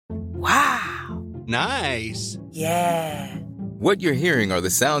Nice. Yeah. What you're hearing are the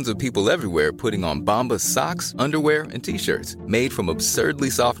sounds of people everywhere putting on Bombas socks, underwear, and T-shirts made from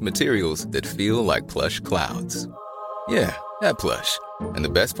absurdly soft materials that feel like plush clouds. Yeah, that plush. And the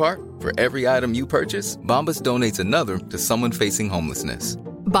best part? For every item you purchase, Bombas donates another to someone facing homelessness.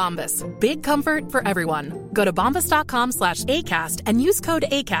 Bombas. Big comfort for everyone. Go to bombas.com/ACAST and use code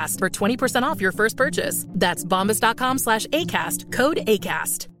ACAST for 20% off your first purchase. That's bombas.com/ACAST. Code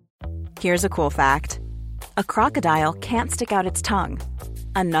ACAST. Here's a cool fact. A crocodile can't stick out its tongue.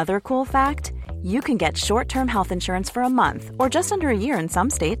 Another cool fact, you can get short-term health insurance for a month or just under a year in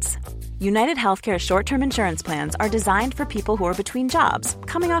some states. United Healthcare short-term insurance plans are designed for people who are between jobs,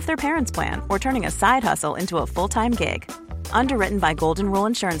 coming off their parents' plan, or turning a side hustle into a full-time gig. Underwritten by Golden Rule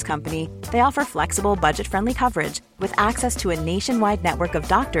Insurance Company, they offer flexible, budget-friendly coverage with access to a nationwide network of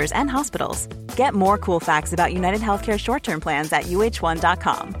doctors and hospitals. Get more cool facts about United Healthcare short-term plans at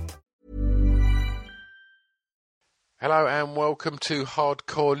uh1.com. Hello and welcome to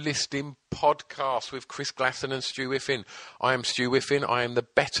Hardcore Listing Podcast with Chris Glasson and Stu Whiffen. I am Stu Whiffen. I am the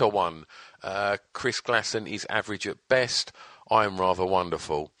better one. Chris Glasson is average at best. I am rather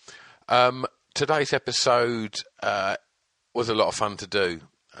wonderful. Today's episode was a lot of fun to do.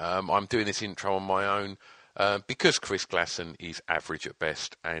 I'm doing this intro on my own because Chris Glasson is average at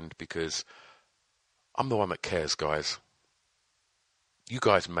best and because I'm the one that cares, guys. You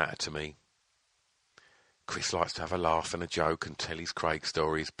guys matter to me. Chris likes to have a laugh and a joke and tell his Craig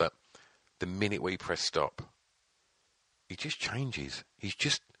stories, but the minute we press stop, he just changes.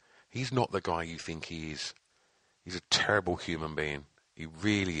 He's not the guy you think he is. He's a terrible human being. He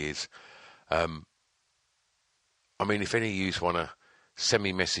really is. I mean, if any of you want to send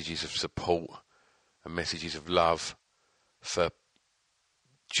me messages of support and messages of love for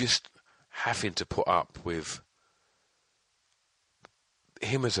just having to put up with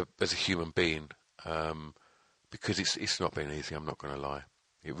him as a human being, because it's not been easy, I'm not going to lie.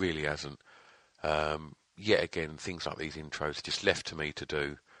 It really hasn't. Yet again, things like these intros are just left to me to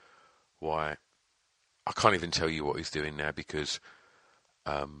do. Why? I can't even tell you what he's doing now because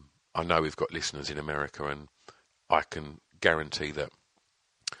I know we've got listeners in America and I can guarantee that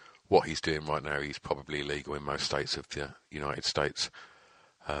what he's doing right now is probably illegal in most states of the United States.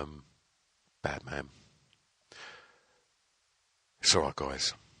 Bad man. It's all right,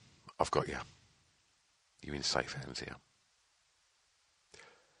 guys. I've got you. You're in safe hands here.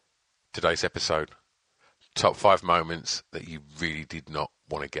 Today's episode, top 5 moments that you really did not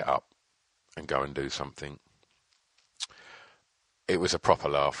want to get up and go and do something. It was a proper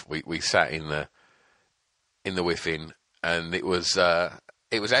laugh. We sat in the Whiffen, and it was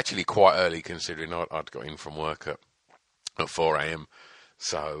actually quite early considering I'd got in from work at 4 a.m.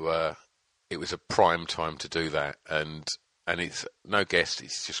 So it was a prime time to do that, and it's no guest.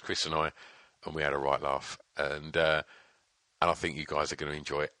 It's just Chris and I. And we had a right laugh, and I think you guys are going to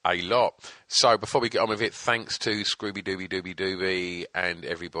enjoy it a lot. So before we get on with it, thanks to Scrooby Dooby Dooby Dooby and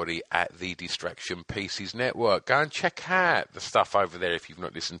everybody at the Distraction Pieces Network. Go and check out the stuff over there if you've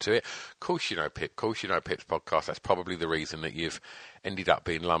not listened to it. Of course you know Pip. Of course you know Pip's podcast. That's probably the reason that you've ended up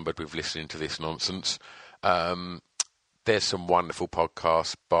being lumbered with listening to this nonsense. There's some wonderful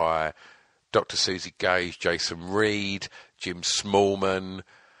podcasts by Dr. Susie Gage, Jason Reed, Jim Smallman,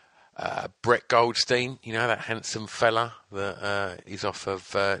 Brett Goldstein, you know, that handsome fella that is off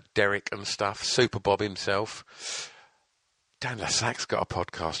of Derek and stuff. Super Bob himself. Dan Lasac's got a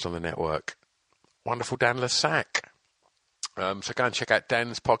podcast on the network. Wonderful Dan Lasac. So go and check out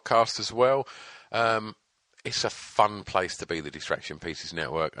Dan's podcast as well. It's a fun place to be, the Distraction Pieces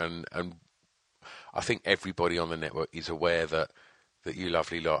Network, and I think everybody on the network is aware that you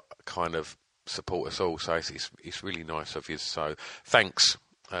lovely lot kind of support us all. So it's really nice of you. So thanks.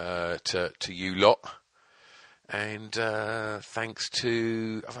 To you lot, and thanks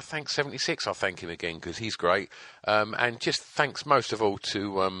 76. I'll thank him again because he's great, and just thanks most of all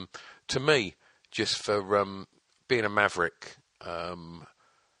to me just for being a maverick, a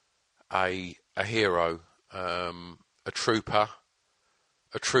hero, a trooper,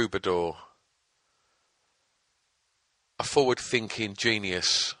 a troubadour, a forward-thinking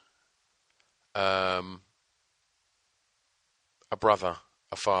genius, a brother,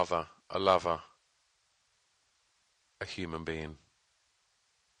 a father, a lover, a human being.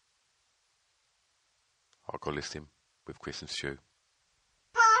 I'll go list him with Chris and Stu.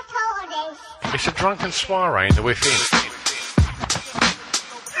 It's a drunken soiree in the Whiffen.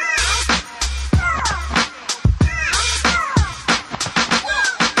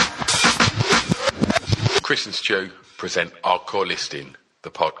 Chris and Stu present Hardcore Listing, the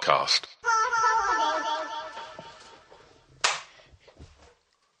podcast.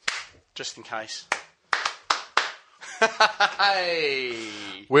 just in case. Hey!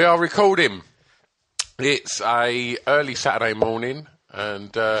 We are recording. It's a early Saturday morning,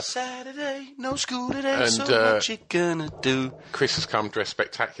 and Saturday, no school today, so what you gonna do? Chris has come dressed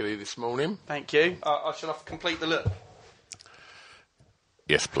spectacularly this morning. Thank you. I shall have to complete the look.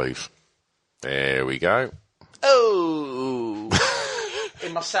 Yes, please. There we go. Oh!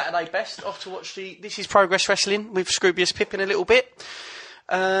 In my Saturday best, off to watch This is Progress Wrestling with Scroobius Pippin a little bit.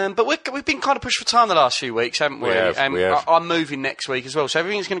 But we've been kind of pushed for time the last few weeks, haven't we? We have. I'm moving next week as well, so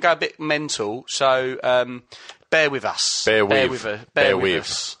everything's going to go a bit mental. So bear with us. Bear with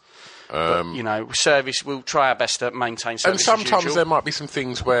us. But, you know, we'll try our best to maintain service. And sometimes there might be some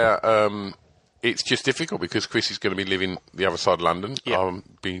things where it's just difficult because Chris is going to be living the other side of London. Yep.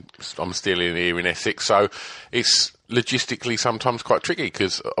 I'm still here in Essex, so it's logistically sometimes quite tricky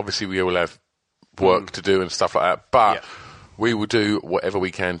because obviously we all have work to do and stuff like that. But we will do whatever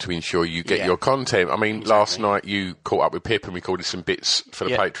we can to ensure you get your content. I mean, last night you caught up with Pip and recorded some bits for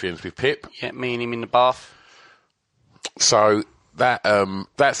the Patreons with Pip. Yeah, me and him in the bath. So that's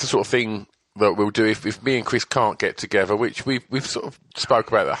the sort of thing that we'll do if me and Chris can't get together, which we've sort of spoke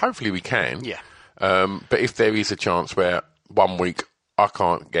about that. Hopefully we can. Yeah. But if there is a chance where 1 week I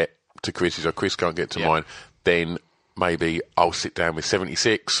can't get to Chris's or Chris can't get to mine, then maybe I'll sit down with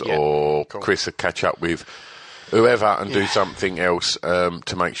 76 or Chris will catch up with whoever and do something else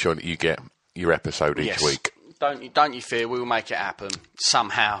to make sure that you get your episode each week. Don't you fear, we will make it happen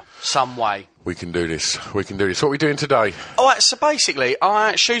somehow, some way. We can do this. What are we doing today? All right, so basically,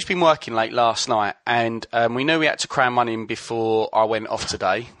 Shu's been working late last night, and we knew we had to cram one in before I went off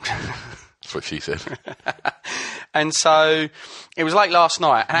today. That's what she said. And so it was late last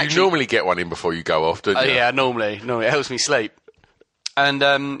night. And you normally get one in before you go off, don't you? Yeah, normally. It helps me sleep.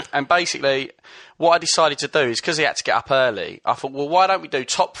 And basically, what I decided to do is, because he had to get up early, I thought, well, why don't we do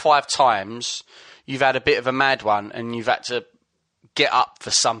top 5 times you've had a bit of a mad one and you've had to get up for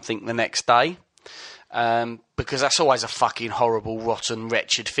something the next day? Because that's always a fucking horrible, rotten,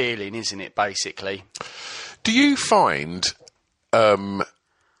 wretched feeling, isn't it, basically? Do you find,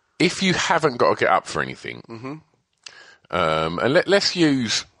 if you haven't got to get up for anything, and let's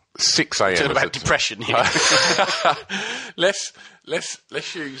use 6 a.m. Talking about depression here. Let's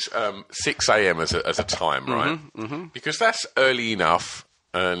use 6 a.m. as a time, right? Because that's early enough,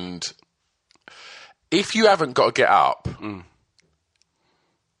 and if you haven't got to get up,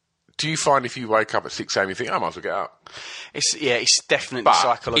 do you find if you wake up at 6 a.m. you think, I might as well get up? It's definitely but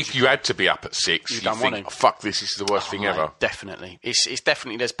psychological. If you had to be up at 6, you think, oh, fuck, this is the worst thing ever. Definitely. It's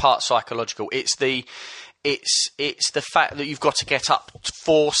definitely, there's part psychological. It's the fact that you've got to get up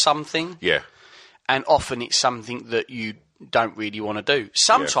for something. Yeah. And often it's something that you don't really want to do.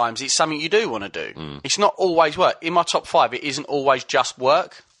 Sometimes it's something you do want to do. It's not always work. In my top 5, it isn't always just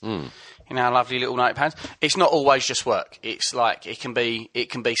work. In our lovely little notepads, it's not always just work. It's like it can be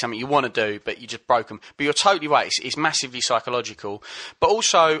something you want to do, but you just broke them. But you're totally right. It's massively psychological. But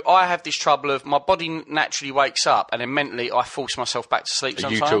also, I have this trouble of my body naturally wakes up, and then mentally I force myself back to sleep.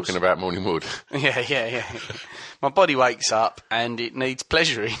 Sometimes. Are you talking about morning wood? Yeah. My body wakes up and it needs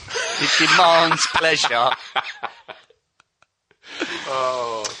pleasuring. It demands pleasure.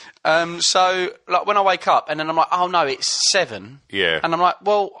 So, like, when I wake up and then I'm like, oh no, it's 7. Yeah. And I'm like,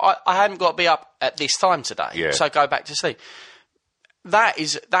 well, I haven't got to be up at this time today. Yeah. So go back to sleep. That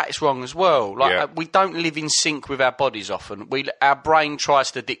is wrong as well. Like, we don't live in sync with our bodies often. Our brain tries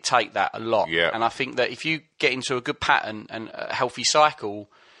to dictate that a lot. Yeah. And I think that if you get into a good pattern and a healthy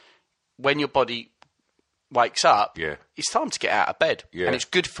cycle, when your body wakes up, it's time to get out of bed. Yeah. And it's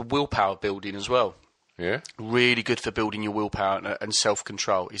good for willpower building as well. Yeah. Really good for building your willpower and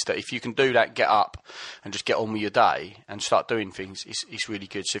self-control is that if you can do that, get up and just get on with your day and start doing things, it's really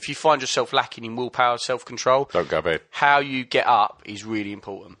good. So if you find yourself lacking in willpower, self-control, don't go to bed. How you get up is really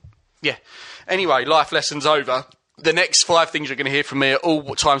important. Yeah. Anyway, life lessons over. The next 5 things you're going to hear from me are all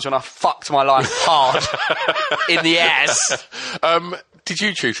times when I fucked my life hard in the ass. Did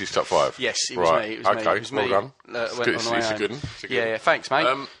you choose this top 5? Yes, it was me. It was me. Well done. It's a good one. Yeah, thanks,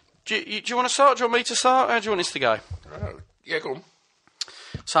 mate. Do you want to start? Do you want me to start? How do you want this to go? Yeah, go on.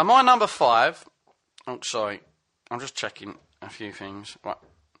 So my number 5... Oh, sorry. I'm just checking a few things. Right.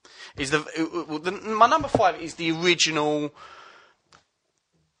 My number 5 is the original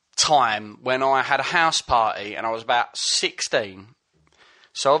time when I had a house party and I was about 16.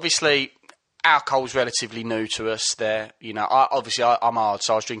 So obviously... alcohol's relatively new to us there. You know, I'm hard,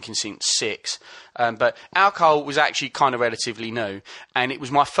 so I was drinking since 6. But alcohol was actually kind of relatively new. And it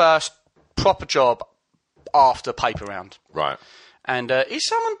was my first proper job after Paper Round. Right. And is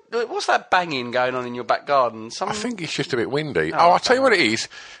someone... What's that banging going on in your back garden? I think it's just a bit windy. I'll tell you what it is.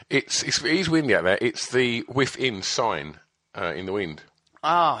 It is windy out there. It's the within sign in the wind.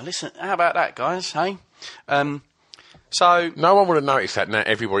 Listen, how about that, guys? Hey? So... No one would have noticed that. Now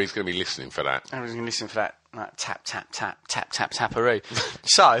everybody's going to be listening for that. Everyone's going to listen for that. Like, tap, tap, tap, tap, tap, taparoo.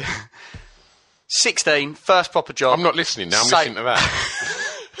 So, 16, first proper job. I'm not listening now. I'm listening to that.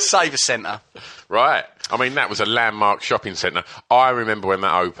 Saver Centre. Right. I mean, that was a landmark shopping centre. I remember when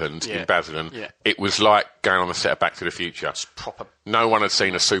that opened in Basildon. Yeah. It was like going on the set of Back to the Future. It's proper. No one had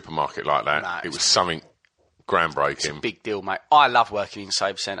seen a supermarket like that. No, it was something groundbreaking. It's a big deal, mate. I love working in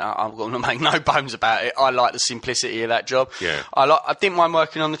Saver Centre. I'm going to make no bones about it. I like the simplicity of that job. Yeah. I didn't mind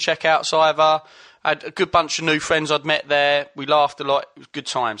working on the checkouts either. I had a good bunch of new friends I'd met there. We laughed a lot. It was good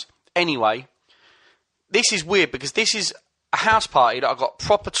times. Anyway, this is weird because this is a house party that I got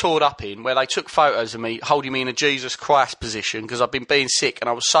proper toured up in, where they took photos of me holding me in a Jesus Christ position because I'd been being sick and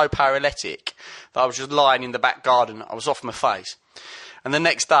I was so paralytic that I was just lying in the back garden. I was off my face. And the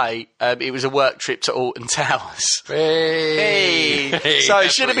next day, it was a work trip to Alton Towers. Hey. So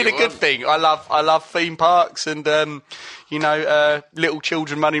it should have been a good thing. I love theme parks and, little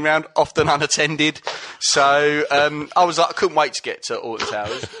children running around, often unattended. So I was like, I couldn't wait to get to Alton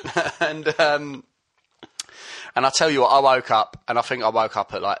Towers. And I tell you what, I woke up, and I think I woke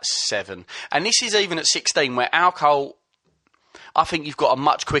up at like 7. And this is even at 16, where alcohol, I think you've got a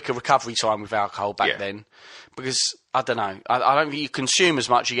much quicker recovery time with alcohol back then. Because, I don't know, I don't think you consume as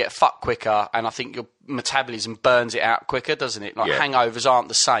much, you get fucked quicker, and I think your metabolism burns it out quicker, doesn't it? Like, hangovers aren't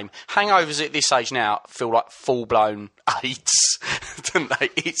the same. Hangovers at this age now feel like full-blown AIDS, don't they?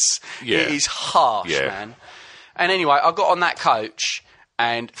 It is harsh, man. And anyway, I got on that coach...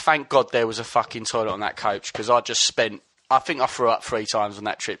 And thank God there was a fucking toilet on that coach, because I think I threw up 3 times on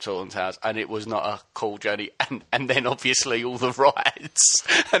that trip to Alton Towers, and it was not a cool journey. And then obviously all the rides.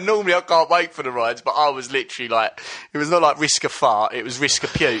 And normally I can't wait for the rides, but I was literally like, it was not like risk a fart, it was risk a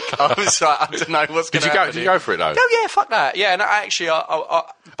puke. I was like, I don't know what's going to happen. Did you go for it though? Oh yeah, fuck that. Yeah, and actually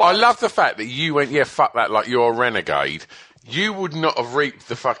I love the fact that you went, fuck that, like you're a renegade. You would not have reaped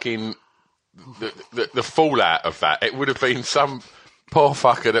the fucking, the fallout of that. It would have been some... poor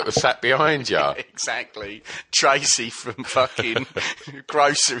fucker that was sat behind you. Exactly. Tracy from fucking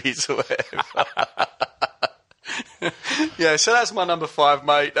groceries or whatever. Yeah, so that's my number 5,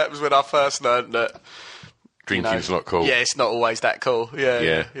 mate. That was when I first learned that... Drinking's not cool. Yeah, it's not always that cool.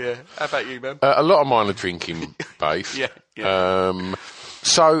 Yeah. How about you, man? A lot of mine are drinking based. Yeah. Well,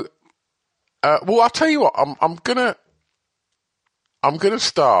 I'll tell you what. I'm gonna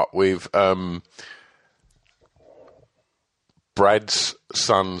start with... Brad's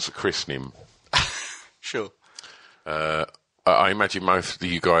son's christening. Sure. I imagine most of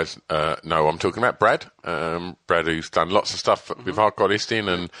you guys know I'm talking about Brad. Brad, who's done lots of stuff with Hard Goddesting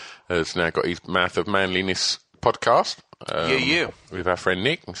and has now got his Mouth of Manliness podcast. With our friend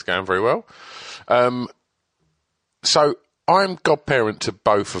Nick. It's going very well. So I'm godparent to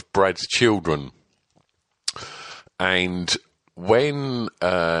both of Brad's children. And when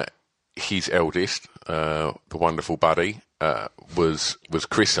his eldest, the wonderful Buddy, was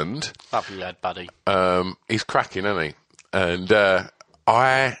christened. Lovely lad, Buddy. He's cracking, isn't he? And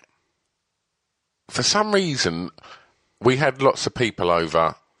for some reason, we had lots of people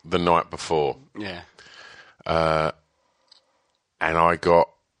over the night before. Yeah. And I got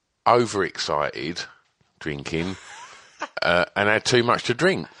overexcited drinking and had too much to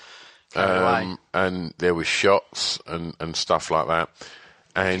drink. And there was shots and stuff like that.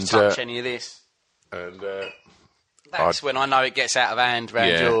 And touch any of this? And that's when I know it gets out of hand round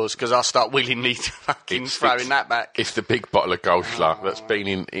yours, because I start willingly fucking throwing that back. It's the big bottle of Goldschlag that's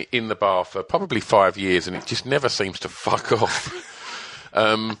been in the bar for probably 5 years, and it just never seems to fuck off.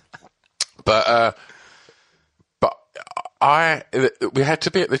 But we had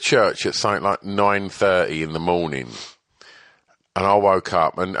to be at the church at something like 9:30 in the morning, and I woke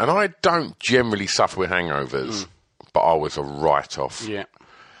up, and I don't generally suffer with hangovers, but I was a write-off. Yeah.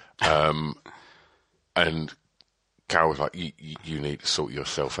 And Carol was like, you need to sort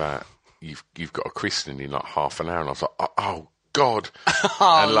yourself out. You've got a christening in like half an hour. And I was like, oh God.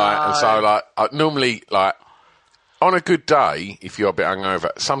 And so normally, like, on a good day, if you're a bit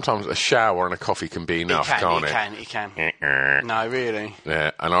hungover, sometimes a shower and a coffee can be enough, can't it? It can. No, really.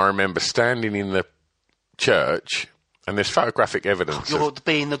 Yeah, and I remember standing in the church, and there's photographic evidence. You're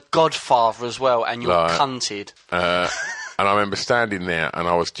being the godfather as well, and you're cunted. And I remember standing there, and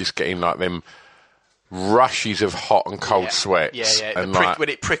I was just getting like them rushes of hot and cold sweats. Yeah. And when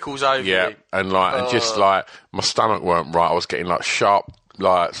it prickles over you. And just like my stomach weren't right. I was getting like sharp,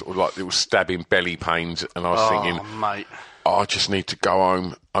 like sort of like it was stabbing belly pains, and I was thinking, mate, I just need to go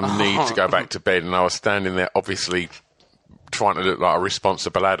home. I need to go back to bed. And I was standing there, obviously trying to look like a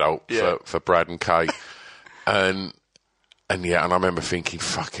responsible adult for Brad and Kate. And I remember thinking,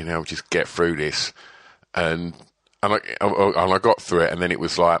 fucking hell, just get through this. And I got through it, and then it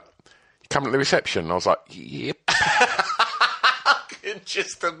was like, you coming to the reception? And I was like, yep. I can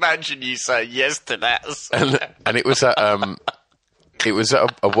just imagine you saying yes to that. and it was at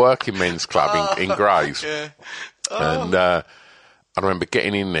a working men's club in Grays. Yeah. And I remember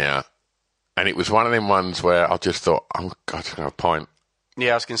getting in there, and it was one of them ones where I just thought, I'm just going to have a pint.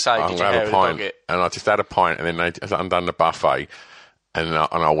 Yeah, I was going to say, I'm did going you to have a pint. it? And I just had a pint, and then they undone the buffet, and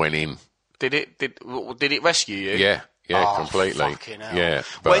I went in. Did it rescue you? Yeah, completely. Fucking hell. Yeah.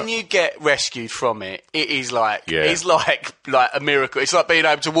 When you get rescued from it, it is like it's like a miracle. It's like being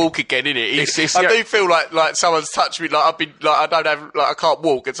able to walk again, isn't it? I do feel like someone's touched me. Like I've been like I don't have I can't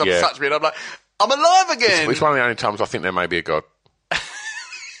walk, and someone's touched me, and I'm like I'm alive again. It's one of the only times I think there may be a God.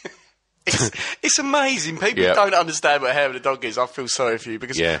 It's amazing. People don't understand what Hair of the Dog is. I feel sorry for you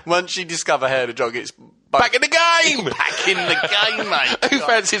because once you discover Hair of the Dog, it's back in the game. Back in the game, mate. Who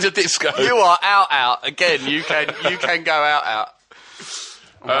fancies a disco? You are out again. You can go out.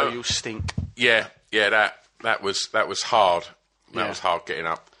 Oh, you'll stink. Yeah. That was hard. That was hard getting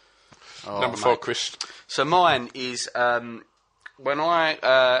up. Number 4, Chris. So mine is when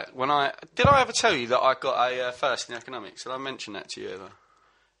I did I ever tell you that I got a first in economics? Did I mention that to you ever?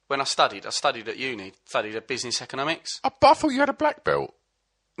 When I studied at uni, studied at business economics. I thought you had a black belt.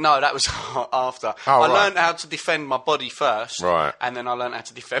 No, that was after. I learned how to defend my body first. Right. And then I learned how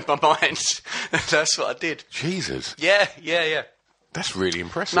to defend my mind. That's what I did. Jesus. Yeah. That's really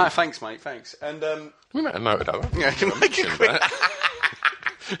impressive. No, thanks, mate, thanks. And, we made a note of that. Yeah, can make it quick.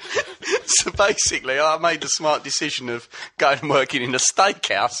 So basically, I made the smart decision of going and working in a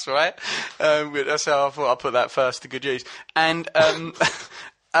steakhouse, right? That's how I thought I'd put that first to good use. And...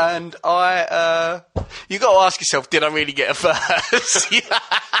 And you got to ask yourself, did I really get a first?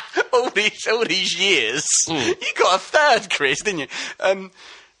 all these years, you got a third, Chris, didn't you? And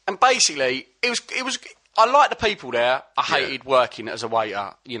basically, it was. I liked the people there. I hated working as a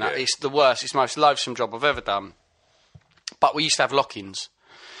waiter. You know, it's the worst. It's the most loathsome job I've ever done. But we used to have lock-ins,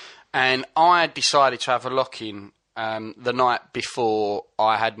 and I decided to have a lock-in the night before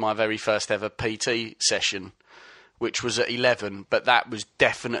I had my very first ever PT session, which was at 11, but that was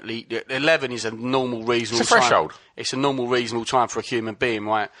definitely... 11 is a normal, reasonable time. It's a threshold. It's a normal, reasonable time for a human being,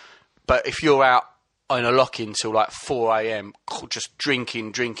 right? But if you're out on a lock-in till like 4 a.m, just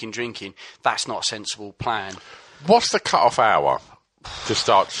drinking, that's not a sensible plan. What's the cut-off hour to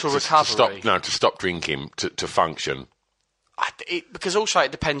start... For recovery? To stop drinking, to function? Because also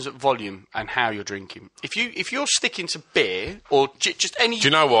it depends on volume and how you're drinking. If you're sticking to beer or just any... Do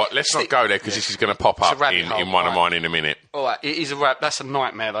you know what? Let's not go there because this is going to pop up in one of mine in a minute. All right, it is a wrap. That's a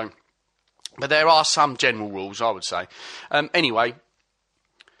nightmare though. But there are some general rules, I would say. Anyway,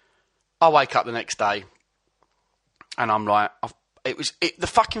 I wake up the next day and I'm like... the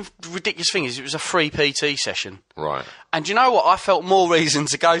fucking ridiculous thing is it was a free PT session. Right. And do you know what? I felt more reason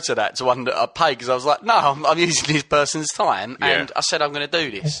to go to that, to one that I paid, because I was like, no, I'm using this person's time, and I said I'm going to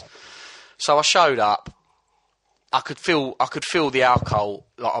do this. So I showed up. I could feel the alcohol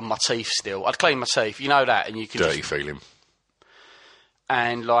like on my teeth still. I'd cleaned my teeth, you know that, and you could dirty feeling.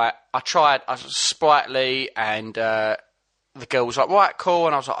 And like I was sprightly, and the girl was like, right, cool.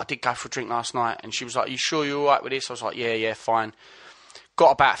 And I was like, I did go for a drink last night. And she was like, you sure you're all right with this? I was like, yeah, fine.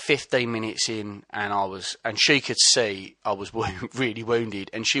 Got about 15 minutes in, and she could see I was really wounded.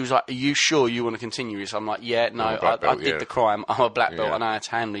 And she was like, are you sure you want to continue this? I'm like, yeah, no, I did the crime. I'm a black belt. I know how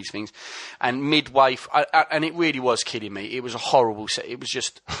to handle these things. And midway, and it really was kidding me. It was a horrible set. It was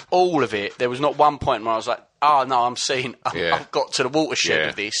just all of it. There was not one point where I was like, oh no, I've got to the watershed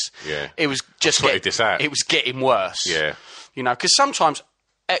of this. Yeah. It was just it was getting worse. Yeah. You know, because sometimes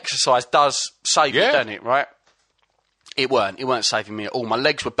exercise does save you, doesn't it, right? It weren't saving me at all. My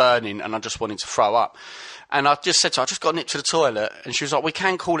legs were burning and I just wanted to throw up. And I just said to her, I just got nipped to the toilet. And she was like, we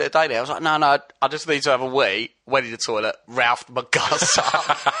can call it a day there. I was like, no, I just need to have a wee. Went to the toilet, ralphed my guts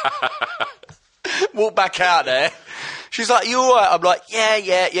up. Walked back out there. She's like, you all right? I'm like,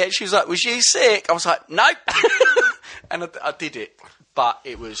 yeah. She was like, was you sick? I was like, nope. And I did it. But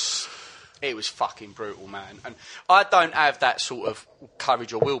it was fucking brutal, man. And I don't have that sort of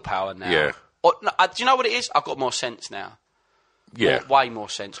courage or willpower now. Yeah. Do you know what it is? I've got more sense now. Yeah. Way more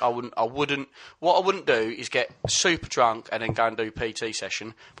sense. What I wouldn't do is get super drunk and then go and do PT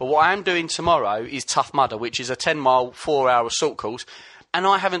session. But what I am doing tomorrow is Tough Mudder, which is a 10-mile, 4-hour assault course. And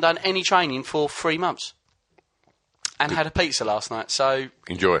I haven't done any training for 3 months. And had a pizza last night, so...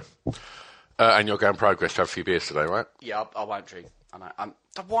 Enjoy. And you're going Progress to have a few beers today, right? Yeah, I won't drink. I know.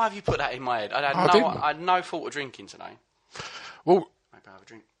 Why have you put that in my head? I had no thought of drinking today. Well, Maybe I'll have a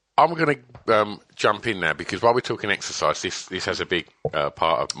drink. I'm going to jump in now because while we're talking exercise, this has a big part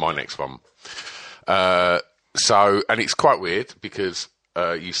of my next one. And it's quite weird because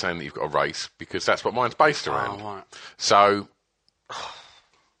you saying that you've got a race because that's what mine's based around. Oh, right. So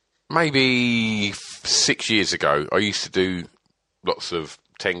maybe 6 years ago, I used to do lots of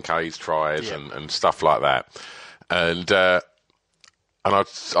 10Ks, tries, and stuff like that. And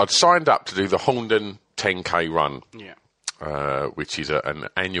I'd signed up to do the Horndon 10K run. Yeah. Which is an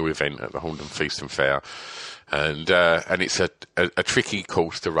annual event at the Horndon Feast and Fair, and it's a tricky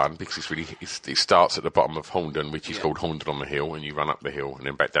course to run because it starts at the bottom of Horndon, which is called Horndon on the Hill, and you run up the hill and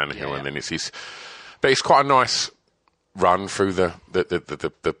then back down the hill, and then it's it's quite a nice run through the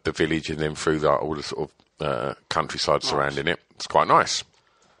village and then through all the sort of countryside surrounding it. It's quite nice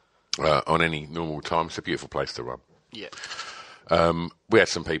on any normal time. It's a beautiful place to run. Yeah. We had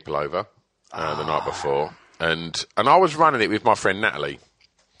some people over the night before. And I was running it with my friend Natalie,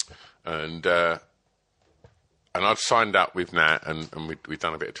 and I'd signed up with Nat, and we'd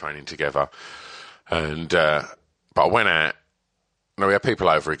done a bit of training together, but I went out, and we had people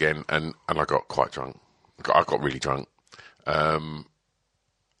over again, and I got quite drunk. I got really drunk, and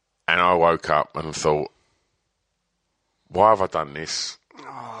I woke up and thought, why have I done this?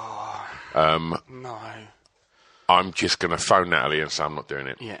 No. I'm just going to phone Natalie and say I'm not doing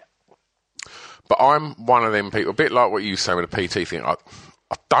it. Yeah. But I'm one of them people, a bit like what you say with the PT thing. I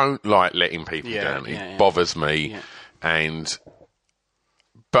don't like letting people down. It bothers me. Yeah.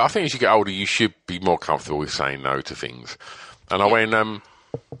 But I think as you get older, you should be more comfortable with saying no to things. And I went,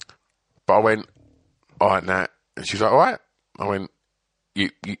 all right, Nat. And she's like, all right. I went, you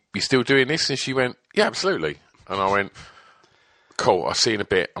still doing this? And she went, yeah, absolutely. And I went, cool, I'll see you in a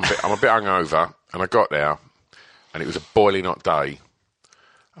bit. I'm a bit hungover. And I got there, and it was a boiling hot day.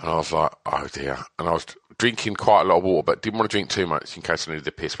 And I was like, oh dear. And I was drinking quite a lot of water, but didn't want to drink too much in case I needed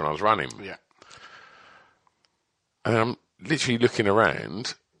to piss when I was running. Yeah. And I'm literally looking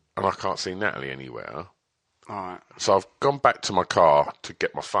around, and I can't see Natalie anywhere. All right. So I've gone back to my car to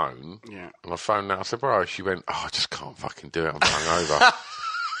get my phone. Yeah. And I phoned Nat. I said, bro, she went, oh, I just can't fucking do it. I'm hungover.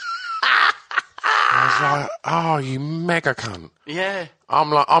 I was like, oh, you mega cunt. Yeah.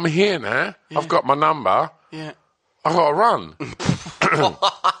 I'm like, I'm here now. Yeah. I've got my number. Yeah. I've got to run.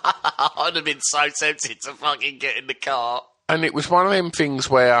 I'd have been so tempted to fucking get in the car. And it was one of them things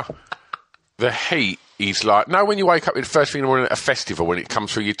where the heat is like, no, when you wake up the first thing in the morning at a festival when it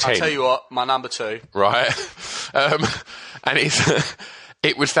comes through your tent. I'll tell you what, my number 2. Right. And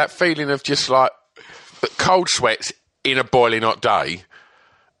it was that feeling of just like cold sweats in a boiling hot day.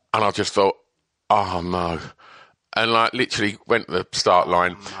 And I just thought, oh no. And like literally went to the start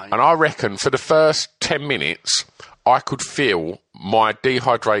line. And I reckon for the first 10 minutes, I could feel my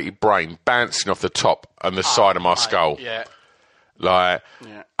dehydrated brain bouncing off the top and the side of my skull. Yeah. And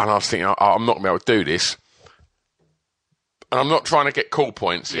I was thinking, I'm not going to be able to do this. And I'm not trying to get cool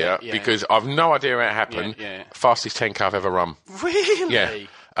points here because I've no idea how it happened. Fastest 10K I've ever run. Really?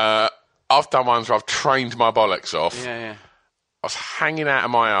 Yeah. I've done ones where I've trained my bollocks off. Yeah. I was hanging out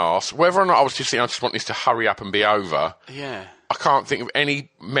of my arse. Whether or not I was just thinking, I just want this to hurry up and be over. Yeah. I can't think of any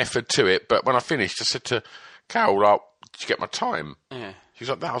method to it. But when I finished, I said to Carol, like, did you get my time? Yeah. She was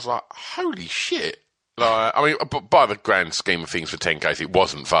like that. I was like, holy shit. Like, I mean, by the grand scheme of things for 10Ks, it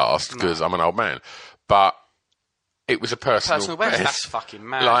wasn't fast because I'm an old man. But it was a personal best. That's fucking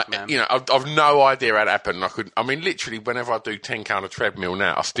mad, man. You know, I've no idea how it happened. I mean, literally, whenever I do 10K on a treadmill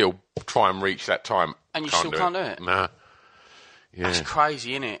now, I still try and reach that time. And you still can't do it? Nah. Yeah. That's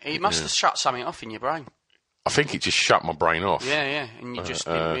crazy, isn't it? It must have shut something off in your brain. I think it just shut my brain off. Yeah. And you just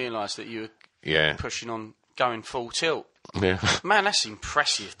didn't realise that you were pushing on, going full tilt. Yeah. Man, that's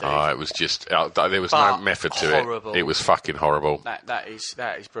impressive, dude. Oh, it was just there was no method to horrible. It was fucking horrible. That is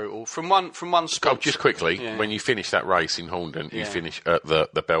brutal. From one spot. Oh, just quickly, when you finished that race in Horndon, you finished at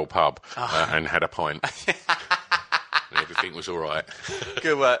the Bell Pub and had a pint, and everything was all right.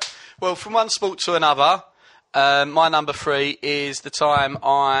 Good work. Well, from one sport to another, my number 3 is the time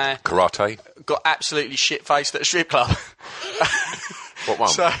I karate got absolutely shit faced at a strip club. What one?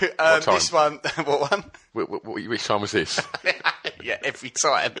 So what time? This one. What one? Which time was this? Yeah, every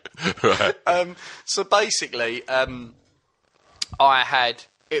time. Right. So basically, I had.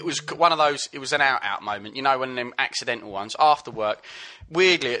 It was one of those. It was an out moment. You know, one of them accidental ones. After work,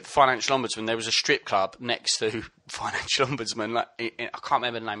 weirdly at the Financial Ombudsman, there was a strip club next to Financial Ombudsman. Like, I can't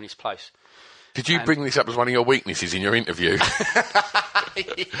remember the name of this place. Did you bring this up as one of your weaknesses in your interview?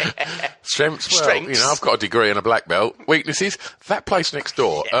 Yeah. Strengths? Well, Strengths. you know, I've got a degree and a black belt. Weaknesses? That place next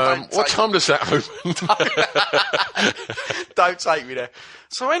door. What time does that open? Don't take me there.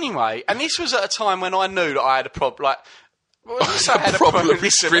 So anyway, and this was at a time when I knew that I had a problem. Like, well, I had a problem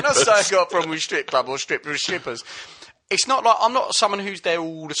with strippers. When I say I got a problem with strip club or strippers, it's not like I'm not someone who's there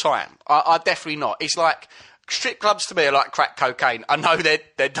all the time. I definitely not. It's like strip clubs to me are like crack cocaine. I know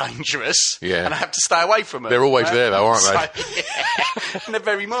they're dangerous, and I have to stay away from them. They're always there, though, aren't they? So, yeah, and they're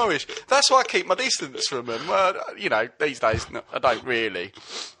very Moorish. That's why I keep my distance from them. Well, you know, these days I don't really.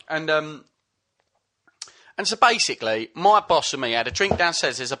 And so basically, my boss and me had a drink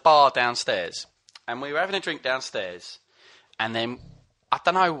downstairs. There's a bar downstairs, and we were having a drink downstairs. And then, I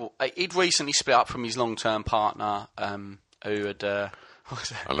don't know, he'd recently split up from his long-term partner, who had... I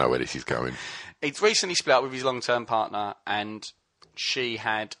know where this is going. He'd recently split up with his long-term partner, and she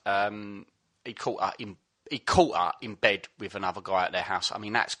had... he caught her in bed with another guy at their house. I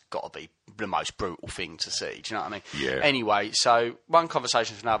mean, that's got to be the most brutal thing to see. Do you know what I mean? Yeah. Anyway, so one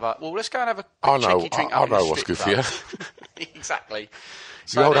conversation to another. Well, let's go and have a cheeky drink. I know what's good for you. Exactly.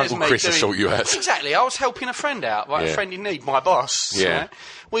 Your old there's Uncle me Chris will sort you out. Exactly. I was helping a friend out, like a friend in need, my boss. Yeah. Right?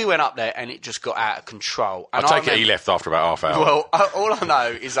 We went up there and it just got out of control. And I take it he left after about half hour. Well, all I know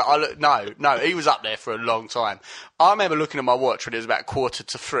is that no, he was up there for a long time. I remember looking at my watch when it was about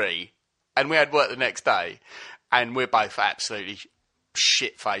 2:45, and we had work the next day, and we're both absolutely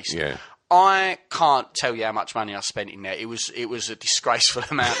shit-faced. Yeah. I can't tell you how much money I spent in there. It was a disgraceful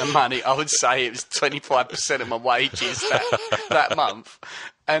amount of money. I would say it was 25% of my wages that month.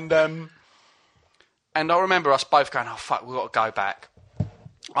 And I remember us both going, oh, fuck, we've got to go back.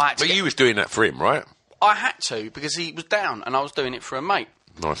 But you was doing that for him, right? I had to, because he was down, and I was doing it for a mate.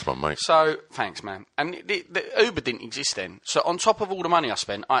 Nice one, mate. So, thanks, man. And the Uber didn't exist then. So, on top of all the money I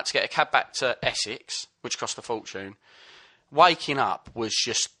spent, I had to get a cab back to Essex, which cost a fortune. Waking up was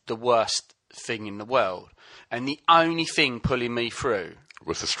just the worst thing in the world. And the only thing pulling me through...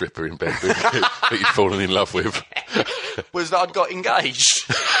 was the stripper in bed with you that you'd fallen in love with. was that I'd got engaged.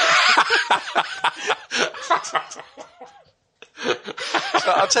 So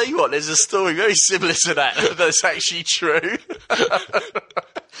I'll tell you what, there's a story very similar to that that's actually true.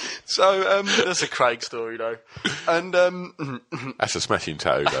 So, that's a Craig story, though. And that's a smashing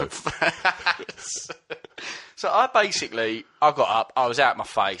tattoo, though. So I got up, I was out my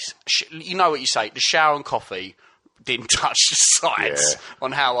face. You know what you say, the shower and coffee didn't touch the sides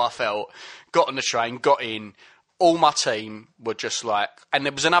on how I felt. Got on the train, got in. All my team were just like... And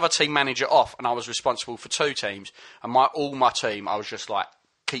there was another team manager off, and I was responsible for 2 teams. And all my team, I was just like,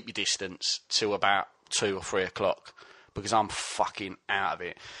 keep your distance till about 2 or 3 o'clock, because I'm fucking out of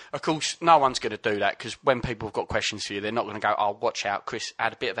it. Of course, no one's going to do that, because when people have got questions for you, they're not going to go, oh, watch out, Chris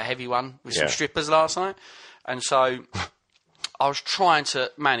had a bit of a heavy one with some strippers last night. And so I was trying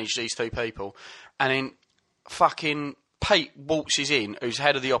to manage these 2 people. And then fucking Pete waltzes in, who's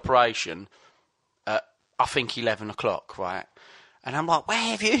head of the operation, at, I think, 11 o'clock, right? And I'm like, where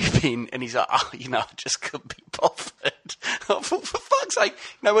have you been? And he's like, oh, I just couldn't be bothered. I thought, for fuck's sake.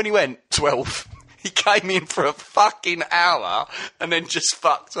 When he went 12, he came in for a fucking hour and then just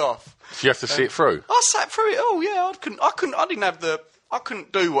fucked off. So you have to see it through? I sat through it all, yeah. I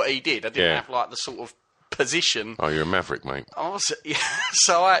couldn't do what he did. I didn't have, like, the sort of position. Oh, you're a maverick, mate.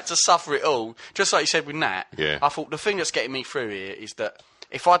 So I had to suffer it all. Just like you said with Nat. Yeah. I thought the thing that's getting me through here is that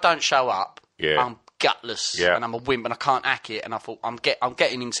if I don't show up, I'm gutless and I'm a wimp and I can't hack it. And I thought, I'm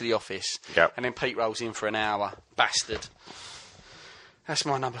getting into the office. Yep. And then Pete rolls in for an hour. Bastard. That's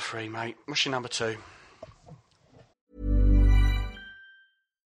my number 3, mate. What's your number 2?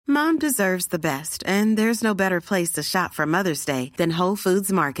 Mom deserves the best, and there's no better place to shop for Mother's Day than Whole Foods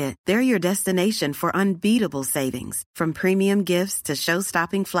Market. They're your destination for unbeatable savings, from premium gifts to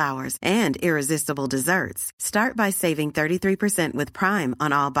show-stopping flowers and irresistible desserts. Start by saving 33% with Prime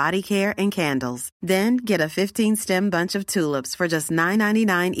on all body care and candles. Then get a 15-stem bunch of tulips for just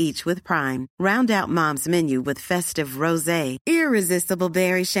 $9.99 each with Prime. Round out Mom's menu with festive rosé, irresistible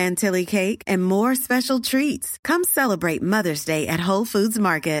berry chantilly cake, and more special treats. Come celebrate Mother's Day at Whole Foods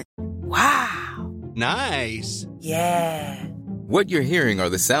Market. Wow. Nice. Yeah. What you're hearing are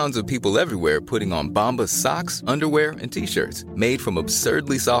the sounds of people everywhere putting on Bombas socks, underwear, and T-shirts made from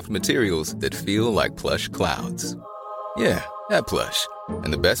absurdly soft materials that feel like plush clouds. Yeah, that plush.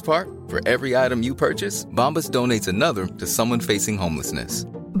 And the best part? For every item you purchase, Bombas donates another to someone facing homelessness.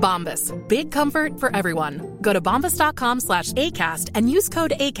 Bombas. Big comfort for everyone. Go to bombas.com/ACAST and use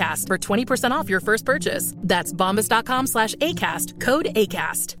code ACAST for 20% off your first purchase. That's bombas.com/ACAST. Code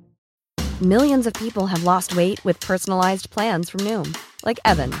ACAST. Millions of people have lost weight with personalized plans from Noom. Like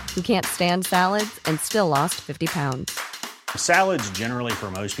Evan, who can't stand salads and still lost 50 pounds. Salads generally for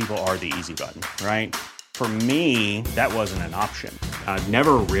most people are the easy button, right? For me, that wasn't an option. I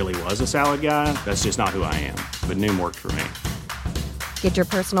never really was a salad guy. That's just not who I am. But Noom worked for me. Get your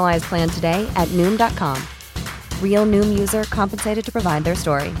personalized plan today at Noom.com. Real Noom user compensated to provide their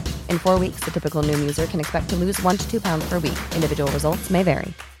story. In 4 weeks, the typical Noom user can expect to lose 1 to 2 pounds per week. Individual results may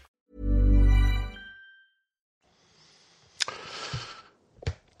vary.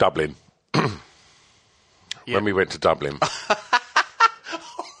 Dublin. When we went to Dublin.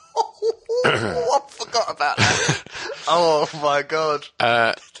 I forgot about that. Oh, my God.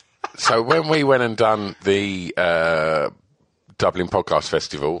 So when we went and done the Dublin Podcast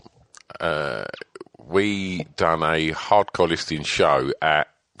Festival, we done a hardcore listing show at...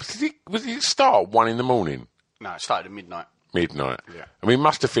 Was it start at 1 in the morning? No, it started at midnight. Midnight. Yeah. And we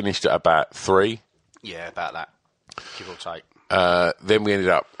must have finished at about 3. Yeah, about that. Give or take. Then we ended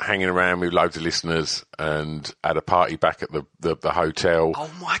up hanging around with loads of listeners and had a party back at the hotel.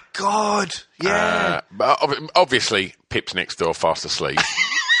 Oh, my God. Yeah. But obviously, Pip's next door, fast asleep.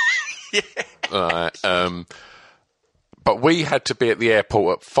 Yeah. But we had to be at the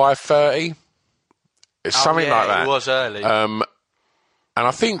airport at 5:30. It's something like that. It was early. And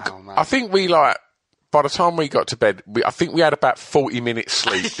I think we by the time we got to bed, I think we had about 40 minutes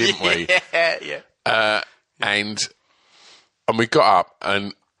sleep, didn't we? Yeah. And we got up,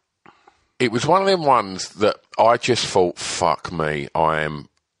 and it was one of them ones that I just thought, fuck me, I am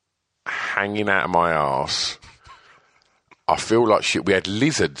hanging out of my arse. I feel like shit. We had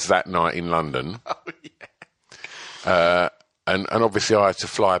lizards that night in London. Oh, yeah. And obviously I had to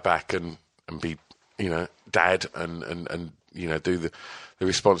fly back and be, dad and do the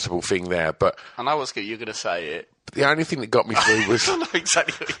responsible thing there. But I know what's good. You're going to say it. The only thing that got me through was... I know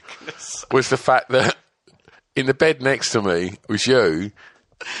exactly what you're going to say. Was the fact that in the bed next to me was you.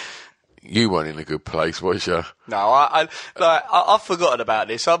 You weren't in a good place, was you? No, I've forgotten about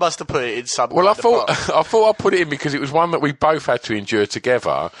this. I must have put it in some. Well, I thought I put it in because it was one that we both had to endure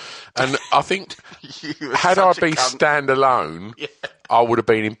together, and I think had I been standalone, I would have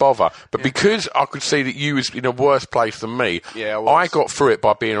been in bother. But because I could see that you was in a worse place than me, I got through it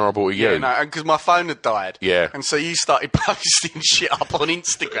by being horrible to you. Yeah, no, and because my phone had died. Yeah. And so you started posting shit up on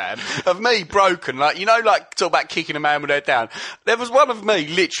Instagram of me broken, like talk about kicking a man with their head down. There was one of me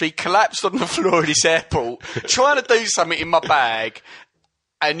literally collapsed on the floor of this airport, trying to do something in my bag,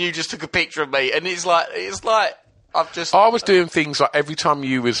 and you just took a picture of me, and it's like I was doing things like every time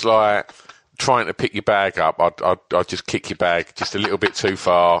you was like trying to pick your bag up, I'd just kick your bag just a little bit too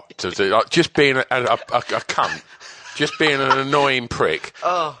far to do, like, just being a cunt, just being an annoying prick.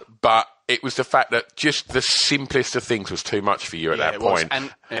 Oh. But it was the fact that just the simplest of things was too much for you at that point.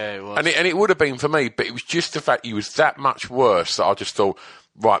 It was. And it would have been for me, but it was just the fact you was that much worse that I just thought,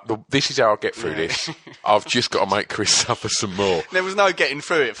 right, well, this is how I'll get through this. I've just got to make Chris suffer some more. There was no getting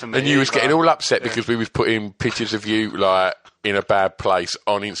through it for me. And you was getting all upset because we was putting pictures of you, like, in a bad place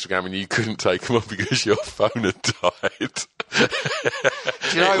on Instagram, and you couldn't take them off because your phone had died. Do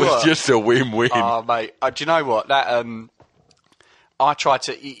you know it was what? just a win-win. Oh, mate. Do you know what? That I tried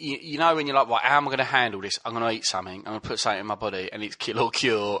to... You know when you're like, right, how am I going to handle this? I'm going to eat something. I'm going to put something in my body, and it's kill or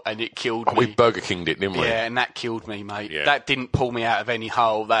cure, and it killed me. We Burger Kinged it, didn't we? Yeah, and that killed me, mate. Yeah. That didn't pull me out of any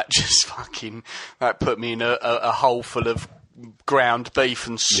hole. That just that put me in a hole full of ground beef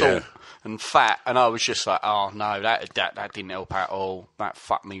and salt. Yeah. And fat, and I was just like, oh no, that didn't help at all. That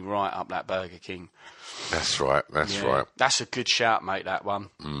fucked me right up, that Burger King. That's right. Right. That's a good shout, mate, that one.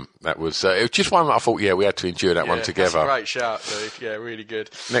 That was it was just one that I thought, we had to endure that one together. That's a great shout, dude. Yeah, really good.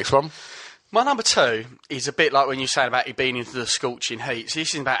 Next one. My number 2 is a bit like when you saying about you being into the scorching heat. So this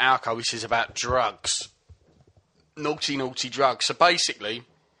isn't about alcohol, this is about drugs. Naughty drugs. So basically,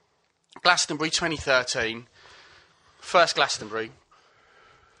 Glastonbury 2013, first Glastonbury.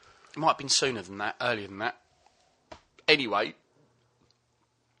 It might have been sooner than that, earlier than that. Anyway,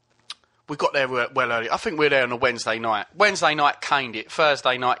 we got there well early. I think we were there on a Wednesday night. Wednesday night caned it.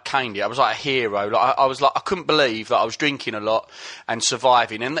 Thursday night caned it. I was like a hero. Like I couldn't believe that I was drinking a lot and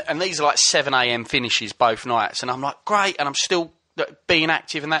surviving. And these are like 7 a.m. finishes both nights. And I'm like, great. And I'm still being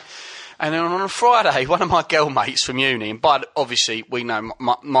active and that. And then on a Friday, one of my girl mates from uni, and obviously we know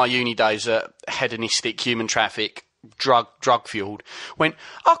my uni days are hedonistic, human traffic, drug fueled, went,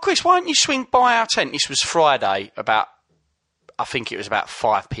 oh Chris, why don't you swing by our tent? This was Friday I think it was about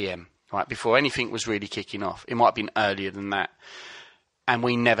 5 p.m, right, before anything was really kicking off. It might have been earlier than that. And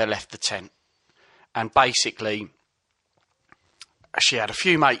we never left the tent. And basically, she had a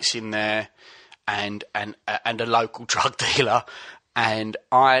few mates in there and a local drug dealer, and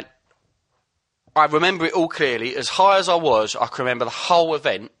I I remember it all clearly. As high as I was, I can remember the whole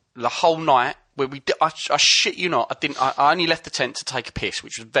event, the whole night. Where I shit you not, I only left the tent to take a piss,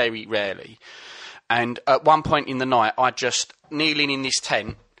 which was very rarely. And at one point in the night, I just kneeling in this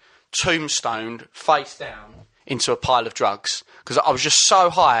tent, tombstoned, face down, into a pile of drugs. Because I was just so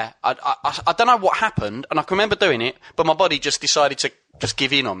high. I don't know what happened, and I can remember doing it, but my body just decided to just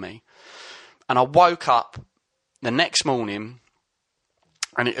give in on me. And I woke up the next morning,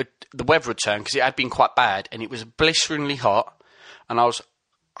 and the weather had turned, because it had been quite bad, and it was blisteringly hot, and I was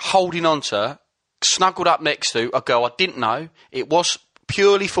holding on to, snuggled up next to a girl I didn't know. It was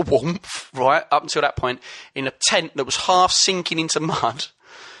purely for warmth, right, up until that point, in a tent that was half sinking into mud,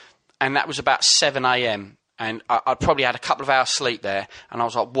 and that was about 7 a.m, and I'd probably had a couple of hours sleep there, and I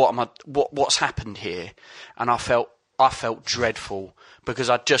was like, what's happened here? And I felt dreadful, because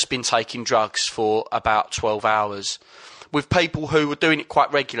I'd just been taking drugs for about 12 hours with people who were doing it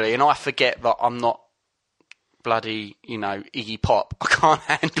quite regularly, and I forget that I'm not bloody, Iggy Pop. I can't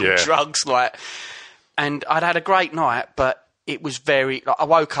handle drugs, and I'd had a great night, but it was I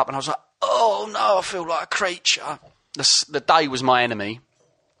woke up and I was like, oh no, I feel like a creature. The day was my enemy.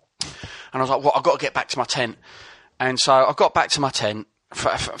 And I was like, I've got to get back to my tent. And so I got back to my tent,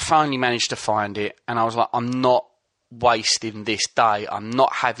 finally managed to find it, and I was like, I'm not wasting this day. I'm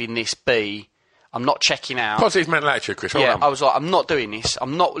not having this be. I'm not checking out. Positive mental attitude, Chris. Yeah, I was like, I'm not doing this.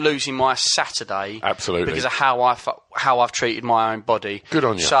 I'm not losing my Saturday. Absolutely. Because of how I've treated my own body. Good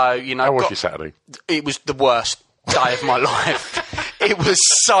on you. So, how was your Saturday? It was the worst day of my life. It was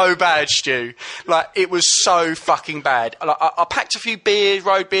so bad, Stu. It was so fucking bad. I packed a few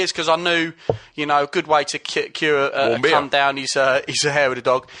road beers, because I knew, a good way to cure a come down is a hair of the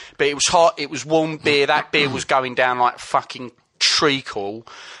dog. But it was hot. It was warm beer. That beer was going down like fucking treacle.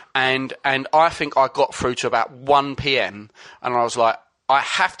 And I think I got through to about 1 p.m. and I was like, I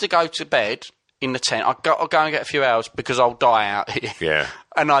have to go to bed in the tent. I'll go and get a few hours, because I'll die out here. Yeah.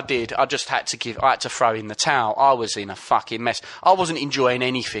 And I did. I just had to throw in the towel. I was in a fucking mess. I wasn't enjoying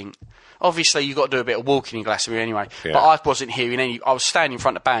anything. Obviously, you've got to do a bit of walking in Glastonbury anyway. Yeah. But I wasn't hearing any. I was standing in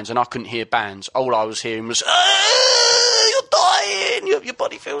front of bands and I couldn't hear bands. All I was hearing was, you're dying. Your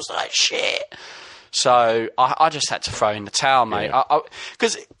body feels like shit. So I just had to throw in the towel, mate.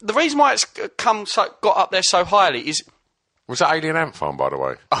 Because the reason why it's got up there so highly is... Was that Alien Ant Farm, by the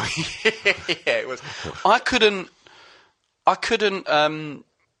way? Oh, yeah, it was. I couldn't...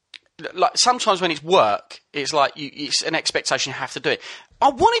 sometimes when it's work, it's like it's an expectation you have to do it.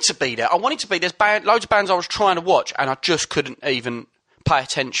 I wanted to be there. There's loads of bands I was trying to watch, and I just couldn't even pay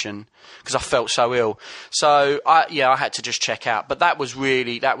attention because I felt so ill. So I had to just check out. But that was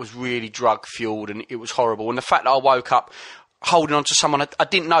really drug fueled, and it was horrible. And the fact that I woke up holding on to someone, I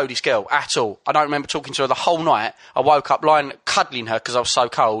didn't know this girl at all. I don't remember talking to her the whole night. I woke up cuddling her because I was so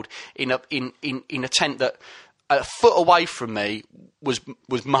cold in a tent that a foot away from me was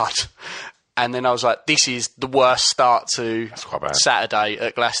mud. And then I was like, this is the worst start to Saturday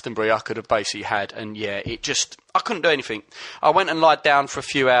at Glastonbury I could have basically had. And yeah, I couldn't do anything. I went and lied down for a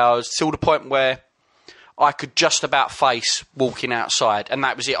few hours till the point where I could just about face walking outside. And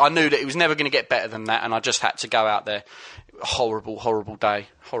that was it. I knew that it was never going to get better than that. And I just had to go out there. Horrible, horrible day.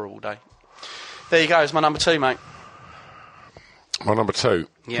 Horrible day. There you go. It's my number 2, mate. My number 2?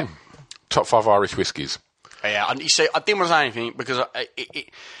 Yeah. Top 5 Irish whiskies. Yeah, and you see, I didn't want to say anything because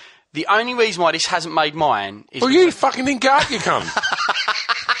the only reason why this hasn't made mine is... Well, you fucking didn't get up, you cunt.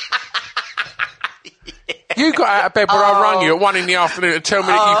 You got out of bed when I rang you at 1 in the afternoon to tell me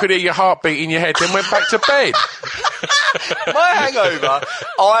that you could hear your heartbeat in your head, then went back to bed. My hangover,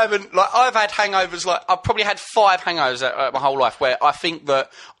 I've had hangovers, I've probably had 5 hangovers my whole life, where I think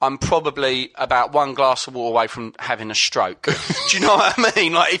that I'm probably about 1 glass of water away from having a stroke. Do you know what I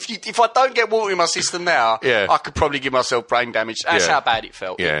mean? If I don't get water in my system now, I could probably give myself brain damage. That's how bad it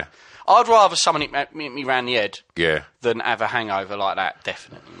felt. Yeah. I'd rather someone hit me round the head than have a hangover like that.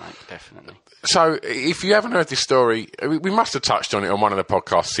 Definitely, mate, definitely. So, if you haven't heard this story, we must have touched on it on one of the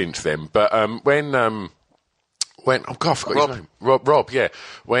podcasts since then, but when oh God, I forgot his name. Rob, yeah.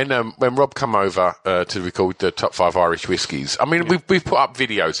 When Rob come over to record the top 5 Irish whiskies, I mean, we've put up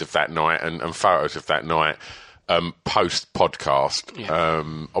videos of that night and photos of that night post podcast. Yeah.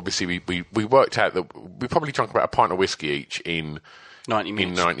 Obviously, we worked out that we probably drank about a pint of whiskey each in 90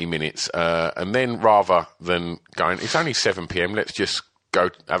 minutes. And then rather than going, it's only 7 p.m, let's just go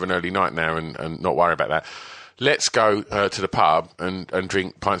have an early night now and not worry about that. Let's go to the pub and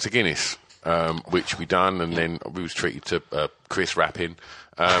drink pints of Guinness. Which we done, and then we was treated to Chris rapping.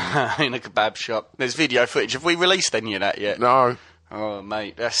 In a kebab shop. There's video footage. Have we released any of that yet? No. Oh,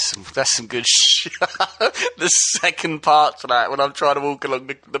 mate, that's some good shit. The second part to that, when I'm trying to walk along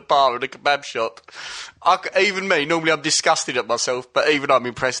the bar of the kebab shop, even me, normally I'm disgusted at myself, but even I'm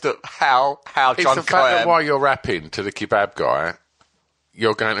impressed at how drunk It's the fact I that am. while you're rapping to the kebab guy,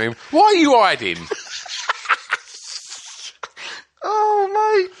 you're going to him, why are you hiding?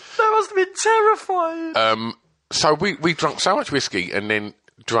 Oh, mate, that must have been terrifying. So we drunk so much whiskey and then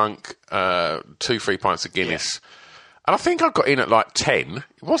drunk 2-3 pints of Guinness. Yeah. And I think I got in at like 10.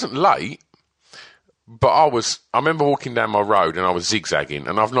 It wasn't late, but I remember walking down my road and I was zigzagging,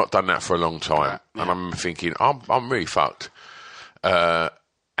 and I've not done that for a long time. Yeah. And I remember thinking, I'm really fucked.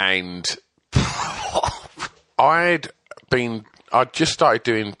 And I'd just started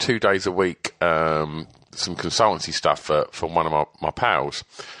doing 2 days a week, some consultancy stuff for one of my pals,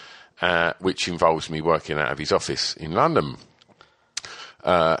 which involves me working out of his office in London.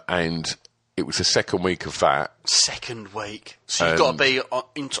 And it was the second week of that. Second week. So you've got to be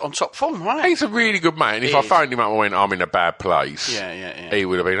on top form, right? He's a really good man. And if I phoned him up and went, I'm in a bad place, he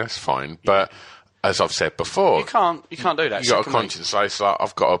would have been, that's fine. But as I've said before, you can't do that. You've got a conscience, so it's like,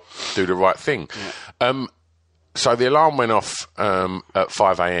 I've got to do the right thing. Yeah. So the alarm went off at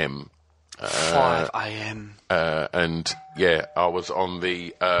 5 a.m. 5 a.m. And yeah, I was on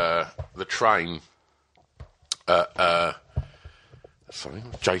the train. Sorry,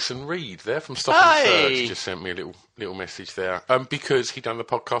 Jason Reed there from Stop and Search just sent me a little message there. Because he done the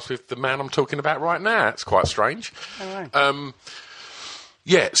podcast with the man I'm talking about right now. It's quite strange. Oh,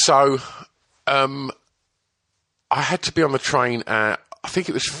 so I had to be on the train at, I think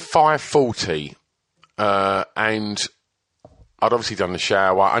it was 5:40, and I'd obviously done the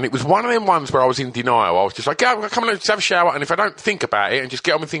shower, and it was one of them ones where I was in denial. I was just like, yeah, I'm going to come and have a shower, and if I don't think about it and just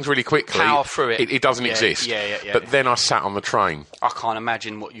get on with things really quickly, power through it doesn't exist. But then I sat on the train. I can't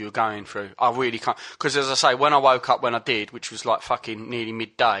imagine what you were going through. I really can't. Because as I say, when I woke up when I did, which was like fucking nearly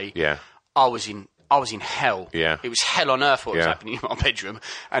midday, I was in hell. Yeah. It was hell on earth what was happening in my bedroom.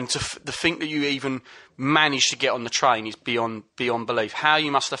 And to think that you even managed to get on the train is beyond belief. How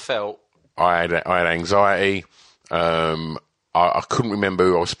you must have felt. I had anxiety. I couldn't remember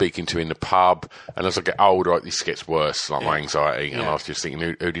who I was speaking to in the pub, and as I get older, this gets worse, like my anxiety, and I was just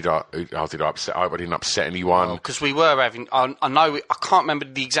thinking, who did I upset? I hope I didn't upset anyone. Because we were having, I know, I can't remember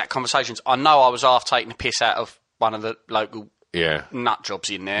the exact conversations. I know I was half taking the piss out of one of the local nut jobs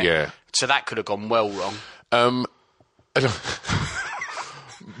in there. Yeah. So that could have gone well wrong.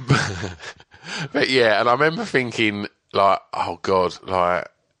 But yeah, and I remember thinking, like, oh God, like,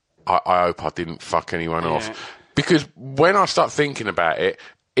 I hope I didn't fuck anyone off. Because when I start thinking about it,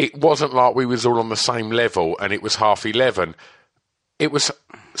 it wasn't like we was all on the same level and it was 11:30. It was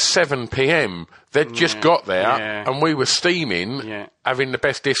 7 p.m. They'd just got there and we were steaming, having the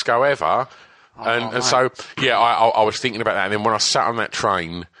best disco ever. And so, I was thinking about that. And then when I sat on that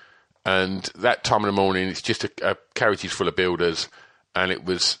train, and that time in the morning, it's just a carriages full of builders, and it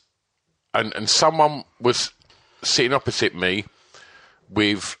was... And someone was sitting opposite me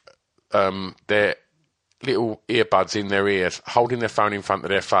with their little earbuds in their ears, holding their phone in front of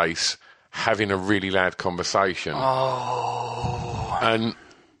their face, having a really loud conversation. Oh. And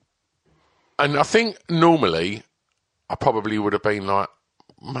I think normally I probably would have been like,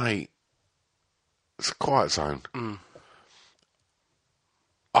 mate, it's a quiet zone.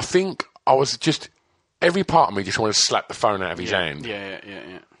 I think I was just... Every part of me just wanted to slap the phone out of his hand. Yeah.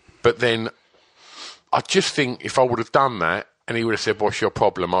 But then I just think if I would have done that and he would have said, what's your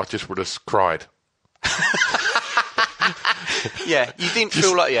problem? I just would have cried. Yeah, you didn't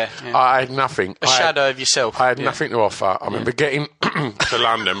feel like... Yeah. I had nothing. A shadow of yourself. I had nothing to offer. I remember getting to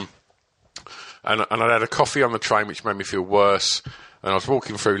London and I'd had a coffee on the train, which made me feel worse. And I was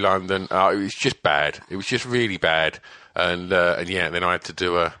walking through London. It was just bad. It was just really bad. And then I had to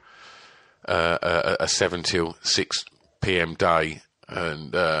do a 7 till 6 p.m. day.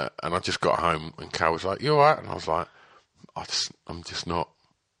 And I just got home and Cal was like, you all right? And I was like, I'm just not.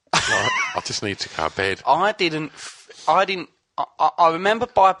 I just need to go to bed. I remember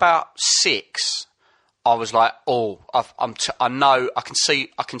by about 6, I was like, I know I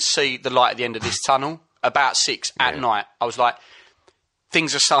can see the light at the end of this tunnel. About 6 at night, I was like,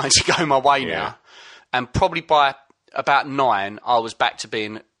 things are starting to go my way now. And probably by about 9, I was back to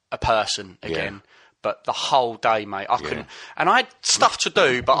being a person again. Yeah. But the whole day, mate, I couldn't. And I had stuff to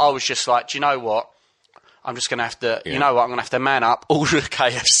do, but I was just like, do you know what? I'm just going to have to, I'm going to have to man up, order a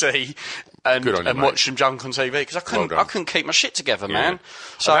KFC and watch some junk on TV because I couldn't keep my shit together, man.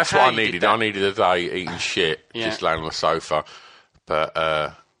 So that's what I needed. I needed a day eating shit, just laying on the sofa. But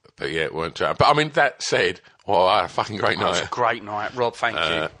yeah, it weren't. But I mean, that said, Well, I had a fucking great It was night. a great night, Rob. Thank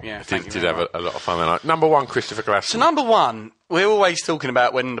you. Yeah, thank you Did very have much. a lot of fun that night. Number one, Christopher Glasson. So number one, we're always talking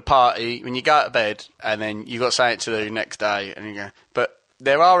about when the party, when you go to bed and then you got something to do next day, and you go. But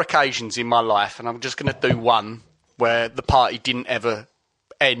there are occasions in my life, and I'm just going to do one where the party didn't ever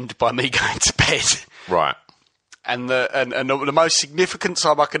end by me going to bed. Right. And the most significant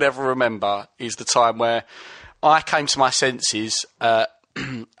time I can ever remember is the time where I came to my senses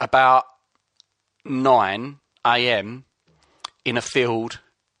about 9 a.m. in a field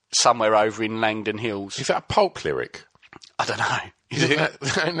somewhere over in Langdon Hills. Is that a Pulp lyric? I don't know.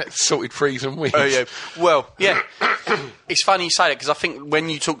 Isn't that Salted Freeze and Wings? Oh, yeah. Well, yeah. It's funny you say that because I think when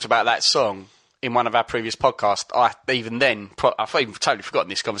you talked about that song in one of our previous podcasts, I've even totally forgotten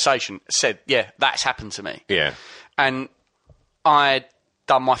this conversation, said, yeah, that's happened to me. Yeah. And I'd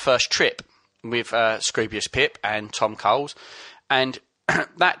done my first trip with Scroobius Pip and Tom Coles, and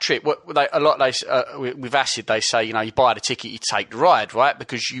that trip, with Acid, they say, you know, you buy the ticket, you take the ride, right?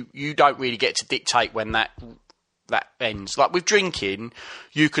 Because you don't really get to dictate when that ends. Like with drinking,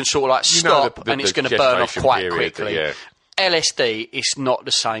 you can sort of like stop and it's going to burn off quite quickly. Yeah. LSD, it's not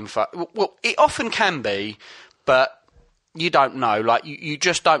the same for... Well, it often can be, but you don't know. Like, you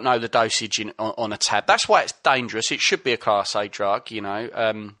just don't know the dosage on a tab. That's why it's dangerous. It should be a Class A drug, you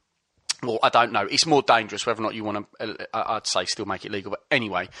know. Well, I don't know. It's more dangerous whether or not you want to, I'd say, still make it legal. But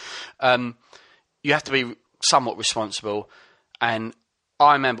anyway, you have to be somewhat responsible. And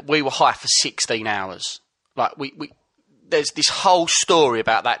I remember we were high for 16 hours. Like, there's this whole story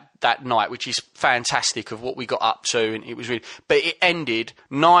about that night, which is fantastic, of what we got up to, and it was really... But it ended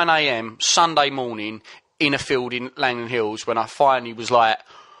 9 a.m. Sunday morning in a field in Langdon Hills when I finally was like,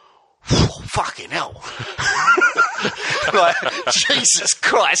 fucking hell. Like, Jesus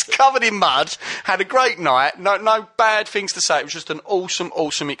Christ, covered in mud, had a great night, no bad things to say, it was just an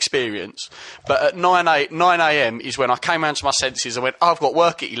awesome experience. But at 9 a.m. is when I came round to my senses. I went, I've got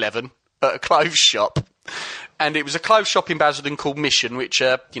work at 11 at a clothes shop. And it was a clothes shop in Basildon called Mission, which,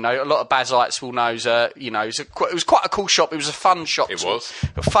 you know, a lot of Bazites will know, you know, it was quite a cool shop. It was a fun shop. It was.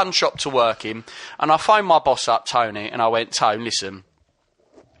 A fun shop to work in. And I phoned my boss up, Tony, and I went, Tone, listen,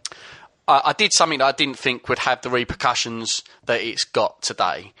 I did something that I didn't think would have the repercussions that it's got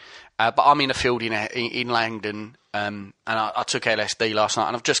today. But I'm in a field in Langdon, and I took LSD last night,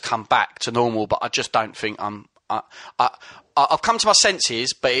 and I've just come back to normal, but I just don't think I've come to my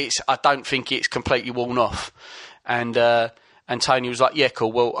senses, but I don't think it's completely worn off. And Tony was like, yeah,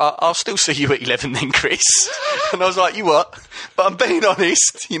 cool, well, I'll still see you at 11 then, Chris. And I was like, you what? But I'm being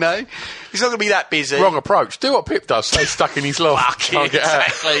honest, you know? He's not going to be that busy. Wrong approach. Do what Pip does, stay stuck in his loft. Fuck it,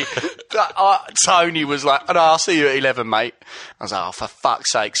 exactly. Tony was like, no, I'll see you at 11, mate. I was like, oh, for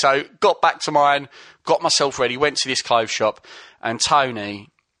fuck's sake. So got back to mine, got myself ready, went to this clothes shop, and Tony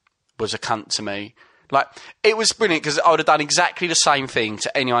was a cunt to me. Like, it was brilliant because I would have done exactly the same thing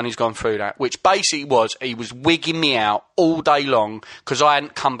to anyone who's gone through that, which basically was he was wigging me out all day long because I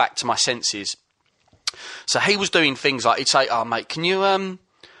hadn't come back to my senses. So he was doing things like, he'd say, oh, mate, can you go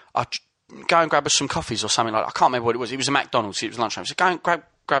and grab us some coffees or something like that? I can't remember what it was. It was a McDonald's. It was lunchtime. So go and grab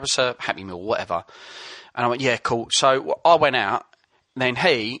us a Happy Meal or whatever. And I went, yeah, cool. So I went out. Then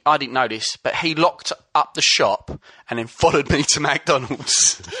I didn't notice, but he locked up the shop and then followed me to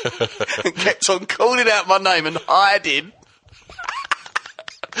McDonald's and kept on calling out my name and hiding.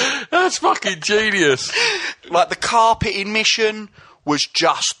 That's fucking genius. Like, the carpeting mission was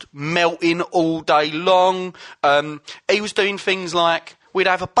just melting all day long. He was doing things like, we'd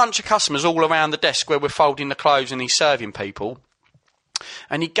have a bunch of customers all around the desk where we're folding the clothes and he's serving people.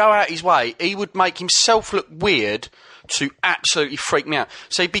 And he'd go out his way. He would make himself look weird to absolutely freak me out.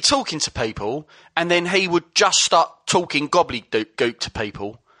 So he'd be talking to people, and then he would just start talking gobbledygook to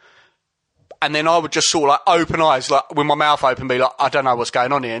people. And then I would just sort of like open eyes, like with my mouth open, be like, I don't know what's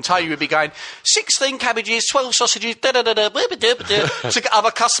going on here. And Tony would be going, 16 cabbages, 12 sausages, da-da-da-da, to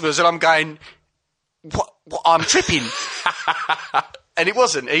other customers. And I'm going, what I'm tripping. And it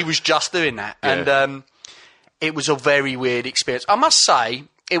wasn't. He was just doing that. Yeah. And it was a very weird experience. I must say,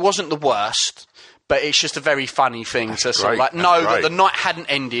 it wasn't the worst. But it's just a very funny thing to sort of like know that the night hadn't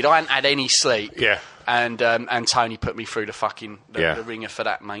ended. I hadn't had any sleep. Yeah. And Tony put me through the ringer for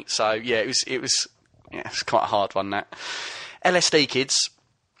that, mate. So yeah, it was quite a hard one, that. LSD kids.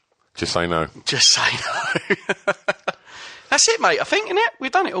 Just say no. Just say no. That's it, mate. I think, isn't it?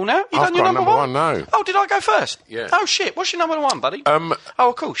 We've done it all now. You I've done your got number one? No. Oh, did I go first? Yeah. Oh shit. What's your number one, buddy? Oh,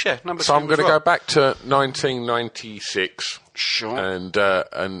 of course. Yeah. Number so two. I'm going to go back to 1996. Sure. And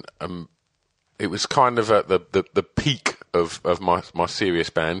it was kind of at the peak of my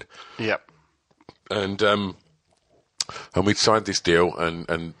serious band. Yep. And we'd signed this deal,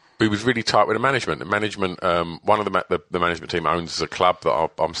 and was really tight with the management. The management, one of the management team owns a club that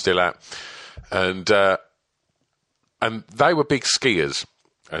I'm still at, and they were big skiers,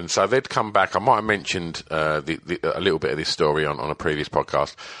 and so they'd come back. I might have mentioned a little bit of this story on a previous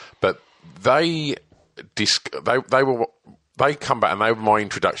podcast, but they come back, and they were my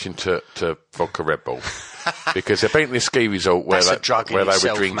introduction to vodka Red Bull. Because they'd been to this ski resort where they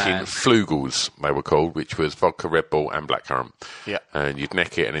were drinking Flugels, they were called, which was vodka, Red Bull and blackcurrant. Yeah. And you'd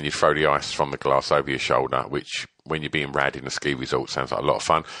neck it and then you'd throw the ice from the glass over your shoulder, which, when you're being rad in a ski resort, sounds like a lot of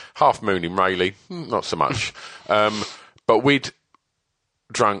fun. Half Moon in Rayleigh, not so much. But we'd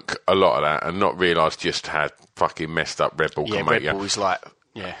drunk a lot of that and not realised just how fucking messed up Red Bull can make you. Red Bull is like,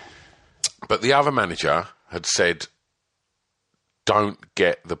 yeah. But the other manager had said, don't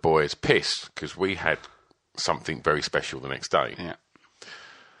get the boys pissed, because we had something very special the next day. Yeah.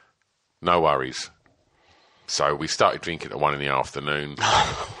 No worries. So we started drinking at 1 PM.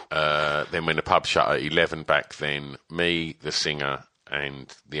 Then when the pub shut at 11 back then, me, the singer,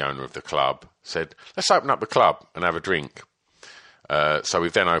 and the owner of the club said, let's open up the club and have a drink. So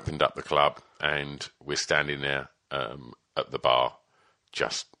we've then opened up the club, and we're standing there at the bar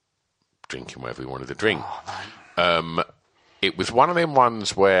just drinking whatever we wanted to drink. It was one of them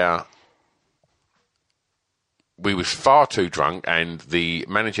ones where we was far too drunk, and the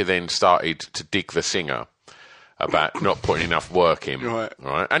manager then started to dig the singer about not putting enough work in. Right.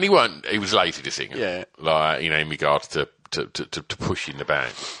 And he was lazy, the singer. Yeah. Like, in regards to pushing the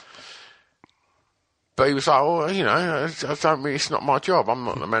band. But he was like, well, it's not my job. I'm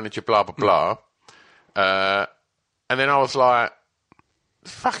not the manager, blah, blah, blah. And then I was like,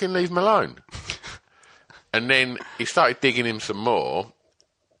 fucking leave him alone. And then he started digging him some more,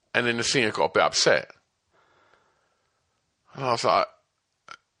 and then the singer got a bit upset. And I was like,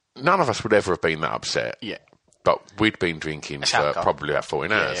 none of us would ever have been that upset. Yeah. But we'd been drinking for probably about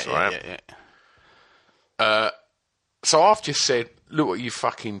 14 hours, right? Yeah. So I've just said, look what you've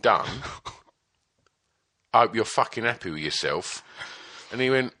fucking done. I hope you're fucking happy with yourself. And he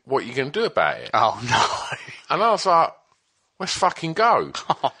went, what are you going to do about it? Oh, no. And I was like, let's fucking go.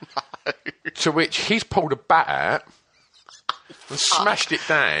 Oh, no. To which he's pulled a bat out and smashed it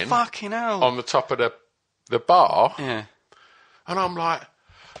down. Fucking hell. On the top of the bar. Yeah. And I'm like,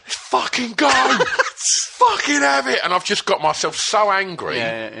 let's fucking go. Fucking have it. And I've just got myself so angry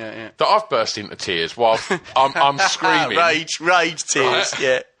that I've burst into tears while I'm screaming. Rage tears, right?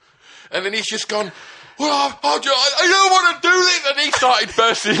 Yeah. And then he's just gone, well, I don't want to do this. And he started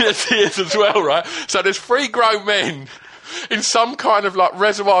bursting into tears as well, right? So there's 3 grown men in some kind of like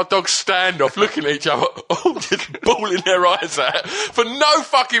Reservoir Dogs standoff looking at each other, all just bawling their eyes out for no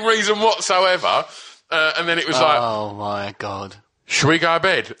fucking reason whatsoever. And then it was like, oh my God. Should we go to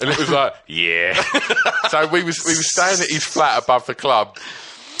bed? And it was like, yeah. So we was staying at his flat above the club.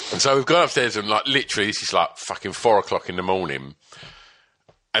 And so we've gone upstairs, and like literally this is like fucking 4 o'clock in the morning.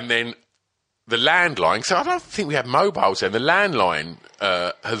 And then the landline, so I don't think we had mobiles then. The landline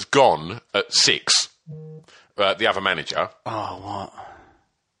has gone at 6. The other manager. Oh, what?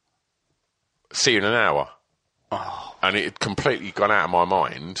 See you in an hour. Oh. And it had completely gone out of my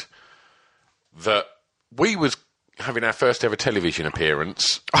mind that we was having our first ever television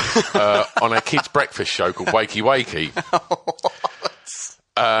appearance on a kids' breakfast show called Wakey Wakey.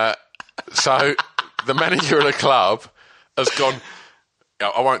 So the manager of the club has gone,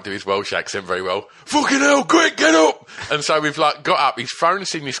 I won't do his Welsh accent very well, fucking hell, quick, get up! And so we've like got up, he's thrown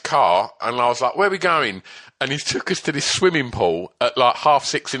us in this car, and I was like, where are we going? And he took us to this swimming pool at like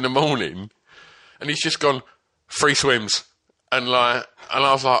 6:30 in the morning, and he's just gone, 3 swims. And I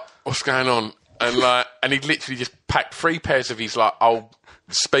was like, what's going on? And he'd literally just packed 3 pairs of his like old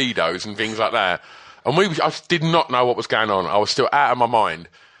Speedos and things like that. And I just did not know what was going on. I was still out of my mind.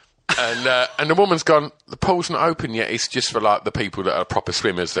 And the woman's gone, the pool's not open yet. It's just for like the people that are proper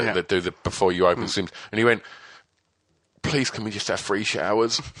swimmers that do the before you open swims. And he went, please, can we just have 3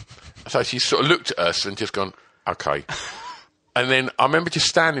 showers? So she sort of looked at us and just gone, okay. And then I remember just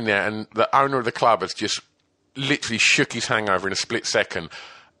standing there, and the owner of the club has just literally shook his hangover in a split second.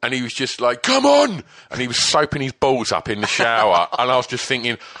 And he was just like, come on! And he was soaping his balls up in the shower. And I was just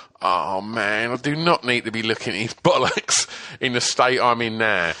thinking, oh man, I do not need to be looking at his bollocks in the state I'm in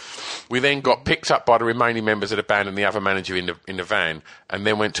now. We then got picked up by the remaining members of the band and the other manager in the van, and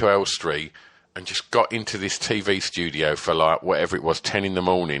then went to Elstree and just got into this TV studio for like whatever it was, 10 in the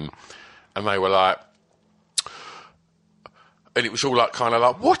morning. And they were like, and it was all like kind of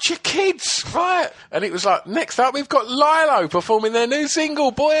like, watch your kids, right? And it was like, next up we've got Lilo performing their new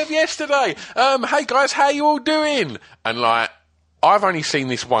single, Boy of Yesterday. Hey guys, how you all doing? And like, I've only seen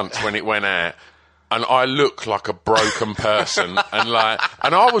this once when it went out, and I looked like a broken person, and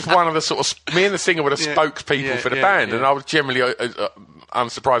I was one of the sort of, me and the singer were the spokespeople for the band, and I was generally,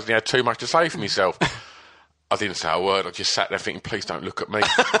 unsurprisingly, had too much to say for myself. I didn't say a word. I just sat there thinking, please don't look at me.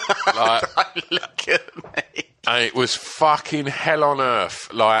 Don't look at me. And it was fucking hell on earth.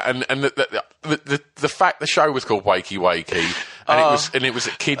 And the fact the show was called Wakey Wakey, and it was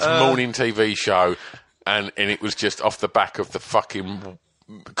a kids' morning TV show, and it was just off the back of the fucking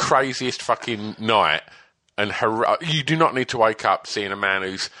craziest fucking night. And you do not need to wake up seeing a man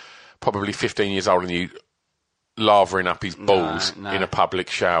who's probably 15 years older than you lavering up his balls in a public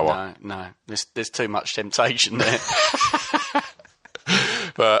shower. No. There's too much temptation there.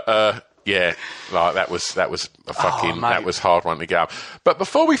 But yeah, that was a fucking that was a hard one to get up. But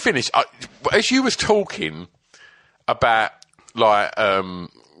before we finish, as you was talking about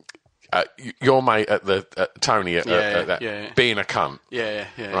your mate at Tony being a cunt, right?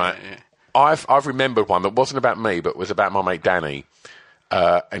 Yeah. I've remembered one that wasn't about me, but was about my mate Danny.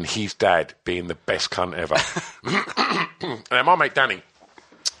 And his dad being the best cunt ever. Now, my mate Danny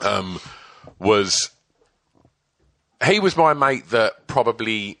was my mate that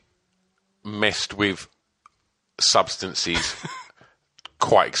probably messed with substances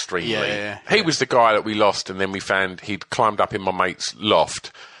quite extremely. He was the guy that we lost, and then we found he'd climbed up in my mate's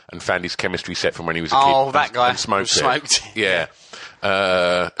loft and found his chemistry set from when he was a kid. Oh, that guy. And smoked it. Yeah.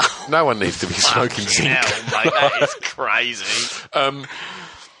 No one needs to be smoking zinc. Hell, mate, that is crazy.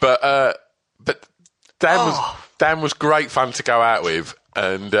 But Dan was great fun to go out with,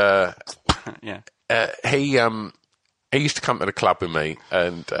 and he used to come to the club with me,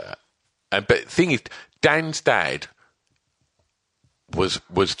 and but the thing is, Dan's dad was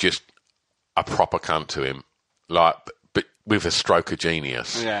just a proper cunt to him, but with a stroke of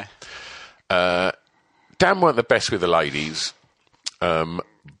genius. Yeah. Dan weren't the best with the ladies,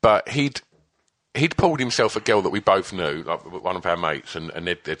 but he'd pulled himself a girl that we both knew, like one of our mates, and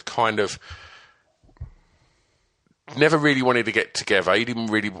they'd kind of never really wanted to get together. He didn't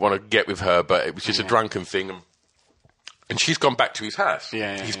really want to get with her, but it was just a drunken thing. And she's gone back to his house,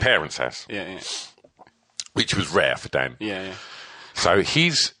 his parents' house, which was rare for Dan. So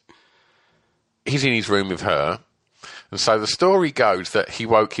he's in his room with her, and so the story goes that he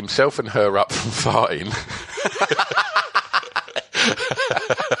woke himself and her up from farting.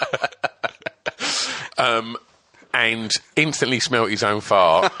 And instantly smelt his own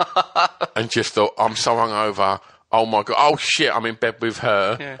fart and just thought, I'm so hungover. Oh my God. Oh shit, I'm in bed with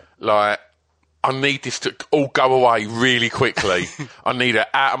her. I need this to all go away really quickly. I need her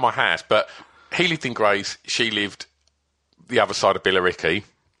out of my house. But he lived in Grays. She lived the other side of Billericay.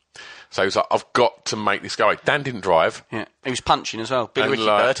 So he was like, I've got to make this go away. Dan didn't drive. Yeah. He was punching as well. Billericay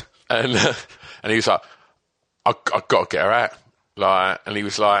bird. And he was like, I've got to get her out. And he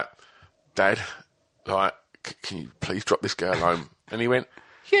was like, Dad, can you please drop this girl home? And he went,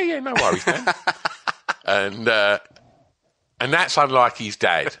 yeah, no worries, Dan. And that's unlike his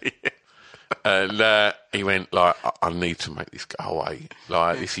dad. And he went, I need to make this go away.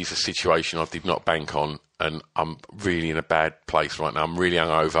 This is a situation I did not bank on, and I'm really in a bad place right now. I'm really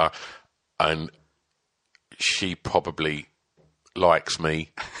hungover, and she probably likes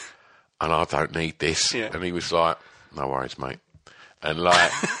me, and I don't need this. Yeah. And he was like, no worries, mate. And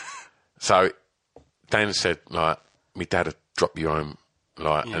so Dan said, my dad would drop you home,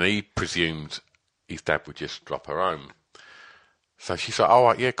 and he presumed his dad would just drop her home. So she's like,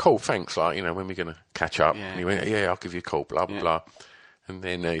 oh, yeah, cool, thanks. When are we going to catch up? Yeah. And he went, yeah, I'll give you a call, blah, blah, blah. And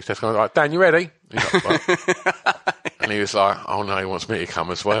then he says, like, Dan, you ready? And he's like, what? And he was like, oh, no, he wants me to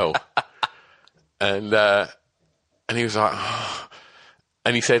come as well. And he was like, oh.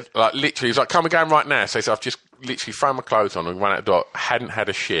 And he said, literally, he was like, come, we're going right now. So he said, I've just literally thrown my clothes on and run out the door, hadn't had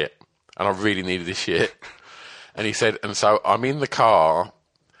a shit, and I really needed a shit. And he said, and so I'm in the car.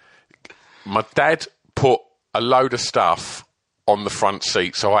 My dad put a load of stuff on the front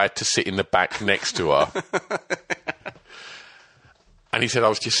seat, so I had to sit in the back next to her. And he said, I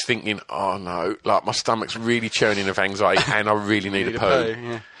was just thinking, oh no, my stomach's really churning of anxiety and I really need a poo.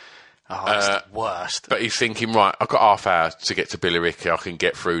 Yeah. Oh, that's the worst. But he's thinking, right, I've got half hour to get to Billericay, I can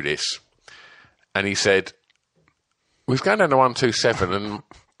get through this. And he said, we was going down to 127 and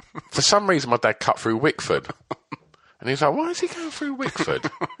for some reason my dad cut through Wickford. And he was like, why is he going through Wickford?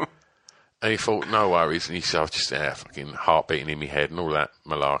 And he thought, no worries. And he said, I was just there, fucking heart beating in my head and all that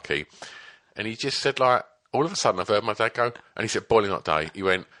malarkey. And he just said, all of a sudden I've heard my dad go, and he said, boiling hot day.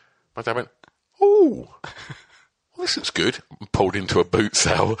 My dad went, ooh, well, this looks good. And pulled into a boot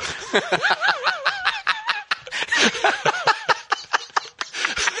sale.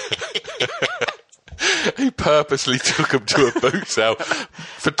 He purposely took him to a boot sale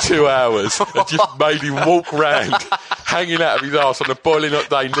for 2 hours and just made him walk round, hanging out of his arse on a boiling hot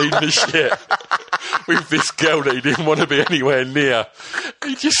day, needing a shit, with this girl that he didn't want to be anywhere near.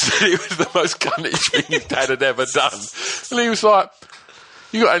 He just said it was the most cuntish thing his dad had ever done. And he was like,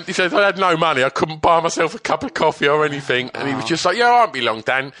 he said, I had no money, I couldn't buy myself a cup of coffee or anything. And he was just like, yeah, I won't be long,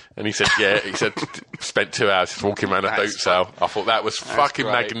 Dan. And he said, yeah. He said, spent 2 hours just walking around a boot sale. I thought that was fucking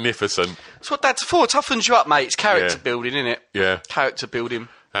magnificent. That's what Dad's for. Toughens you up, mate. It's character building, isn't it? Yeah. Character building.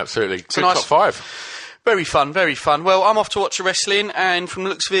 Absolutely. Good nice, top 5. Very fun, very fun. Well, I'm off to watch the wrestling, and from the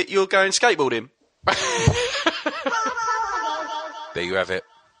looks of it, you're going skateboarding. There you have it.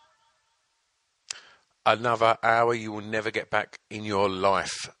 Another hour you will never get back in your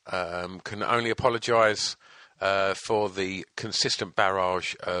life. Can only apologise for the consistent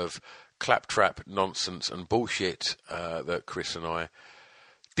barrage of claptrap nonsense and bullshit that Chris and I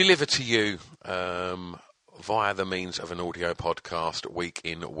deliver to you via the means of an audio podcast week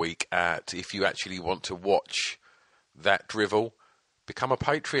in, week out. If you actually want to watch that drivel, become a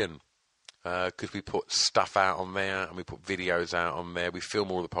Patreon. Because we put stuff out on there and we put videos out on there. We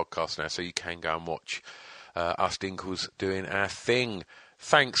film all the podcasts now, so you can go and watch us Dinkles doing our thing.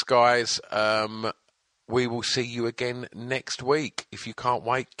 Thanks, guys. We will see you again next week. If you can't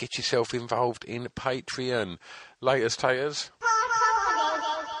wait, get yourself involved in Patreon. Laters, taters.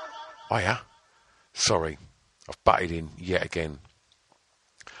 Oh, yeah? Sorry, I've butted in yet again.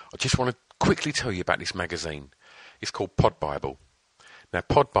 I just want to quickly tell you about this magazine. It's called Pod Bible. Now,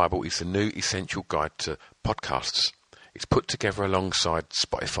 Pod Bible is the new essential guide to podcasts. It's put together alongside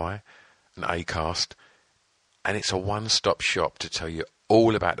Spotify and Acast, and it's a one-stop shop to tell you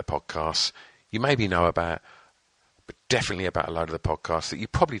all about the podcasts you maybe know about, but definitely about a load of the podcasts that you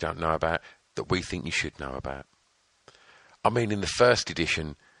probably don't know about that we think you should know about. I mean, in the first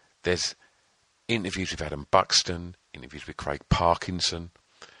edition, there's interviews with Adam Buxton, interviews with Craig Parkinson,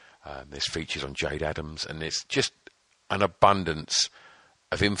 there's features on Jade Adams, and there's just an abundance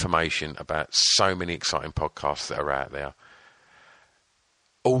of information about so many exciting podcasts that are out there.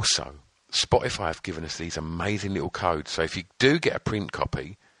 Also, Spotify have given us these amazing little codes. So if you do get a print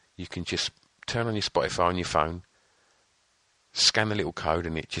copy, you can just turn on your Spotify on your phone, scan the little code,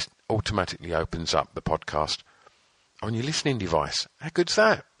 and it just automatically opens up the podcast on your listening device. How good's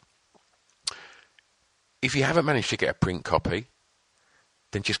that? If you haven't managed to get a print copy,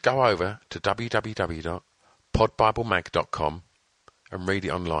 then just go over to www.podbiblemag.com and read it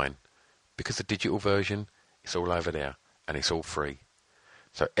online, because the digital version is all over there and it's all free.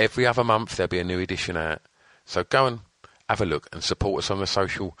 So every other month there'll be a new edition out. So go and have a look and support us on the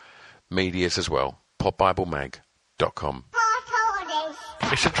social medias as well. podbiblemag.com.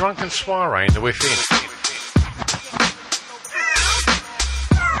 It's a drunken soiree in the within.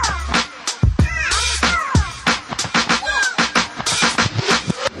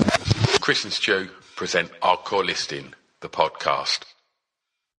 Chris and Stu present Hardcore Listing, the podcast.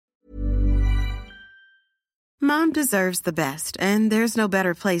 Mom deserves the best, and there's no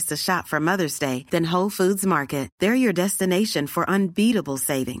better place to shop for Mother's Day than Whole Foods Market. They're your destination for unbeatable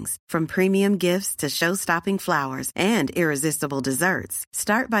savings, from premium gifts to show-stopping flowers and irresistible desserts.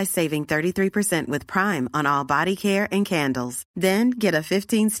 Start by saving 33% with Prime on all body care and candles. Then get a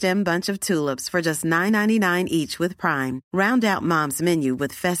 15-stem bunch of tulips for just $9.99 each with Prime. Round out Mom's menu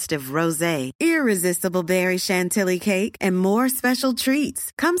with festive rosé, irresistible berry chantilly cake, and more special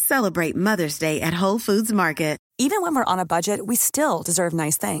treats. Come celebrate Mother's Day at Whole Foods Market. Even when we're on a budget, we still deserve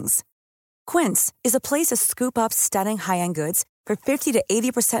nice things. Quince is a place to scoop up stunning high-end goods for 50 to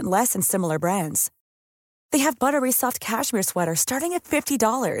 80% less than similar brands. They have buttery soft cashmere sweaters starting at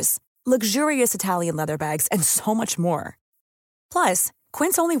 $50, luxurious Italian leather bags, and so much more. Plus,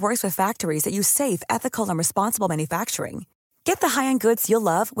 Quince only works with factories that use safe, ethical, and responsible manufacturing. Get the high-end goods you'll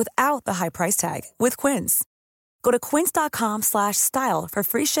love without the high price tag with Quince. Go to quince.com/style for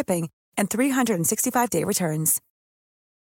free shipping and 365-day returns.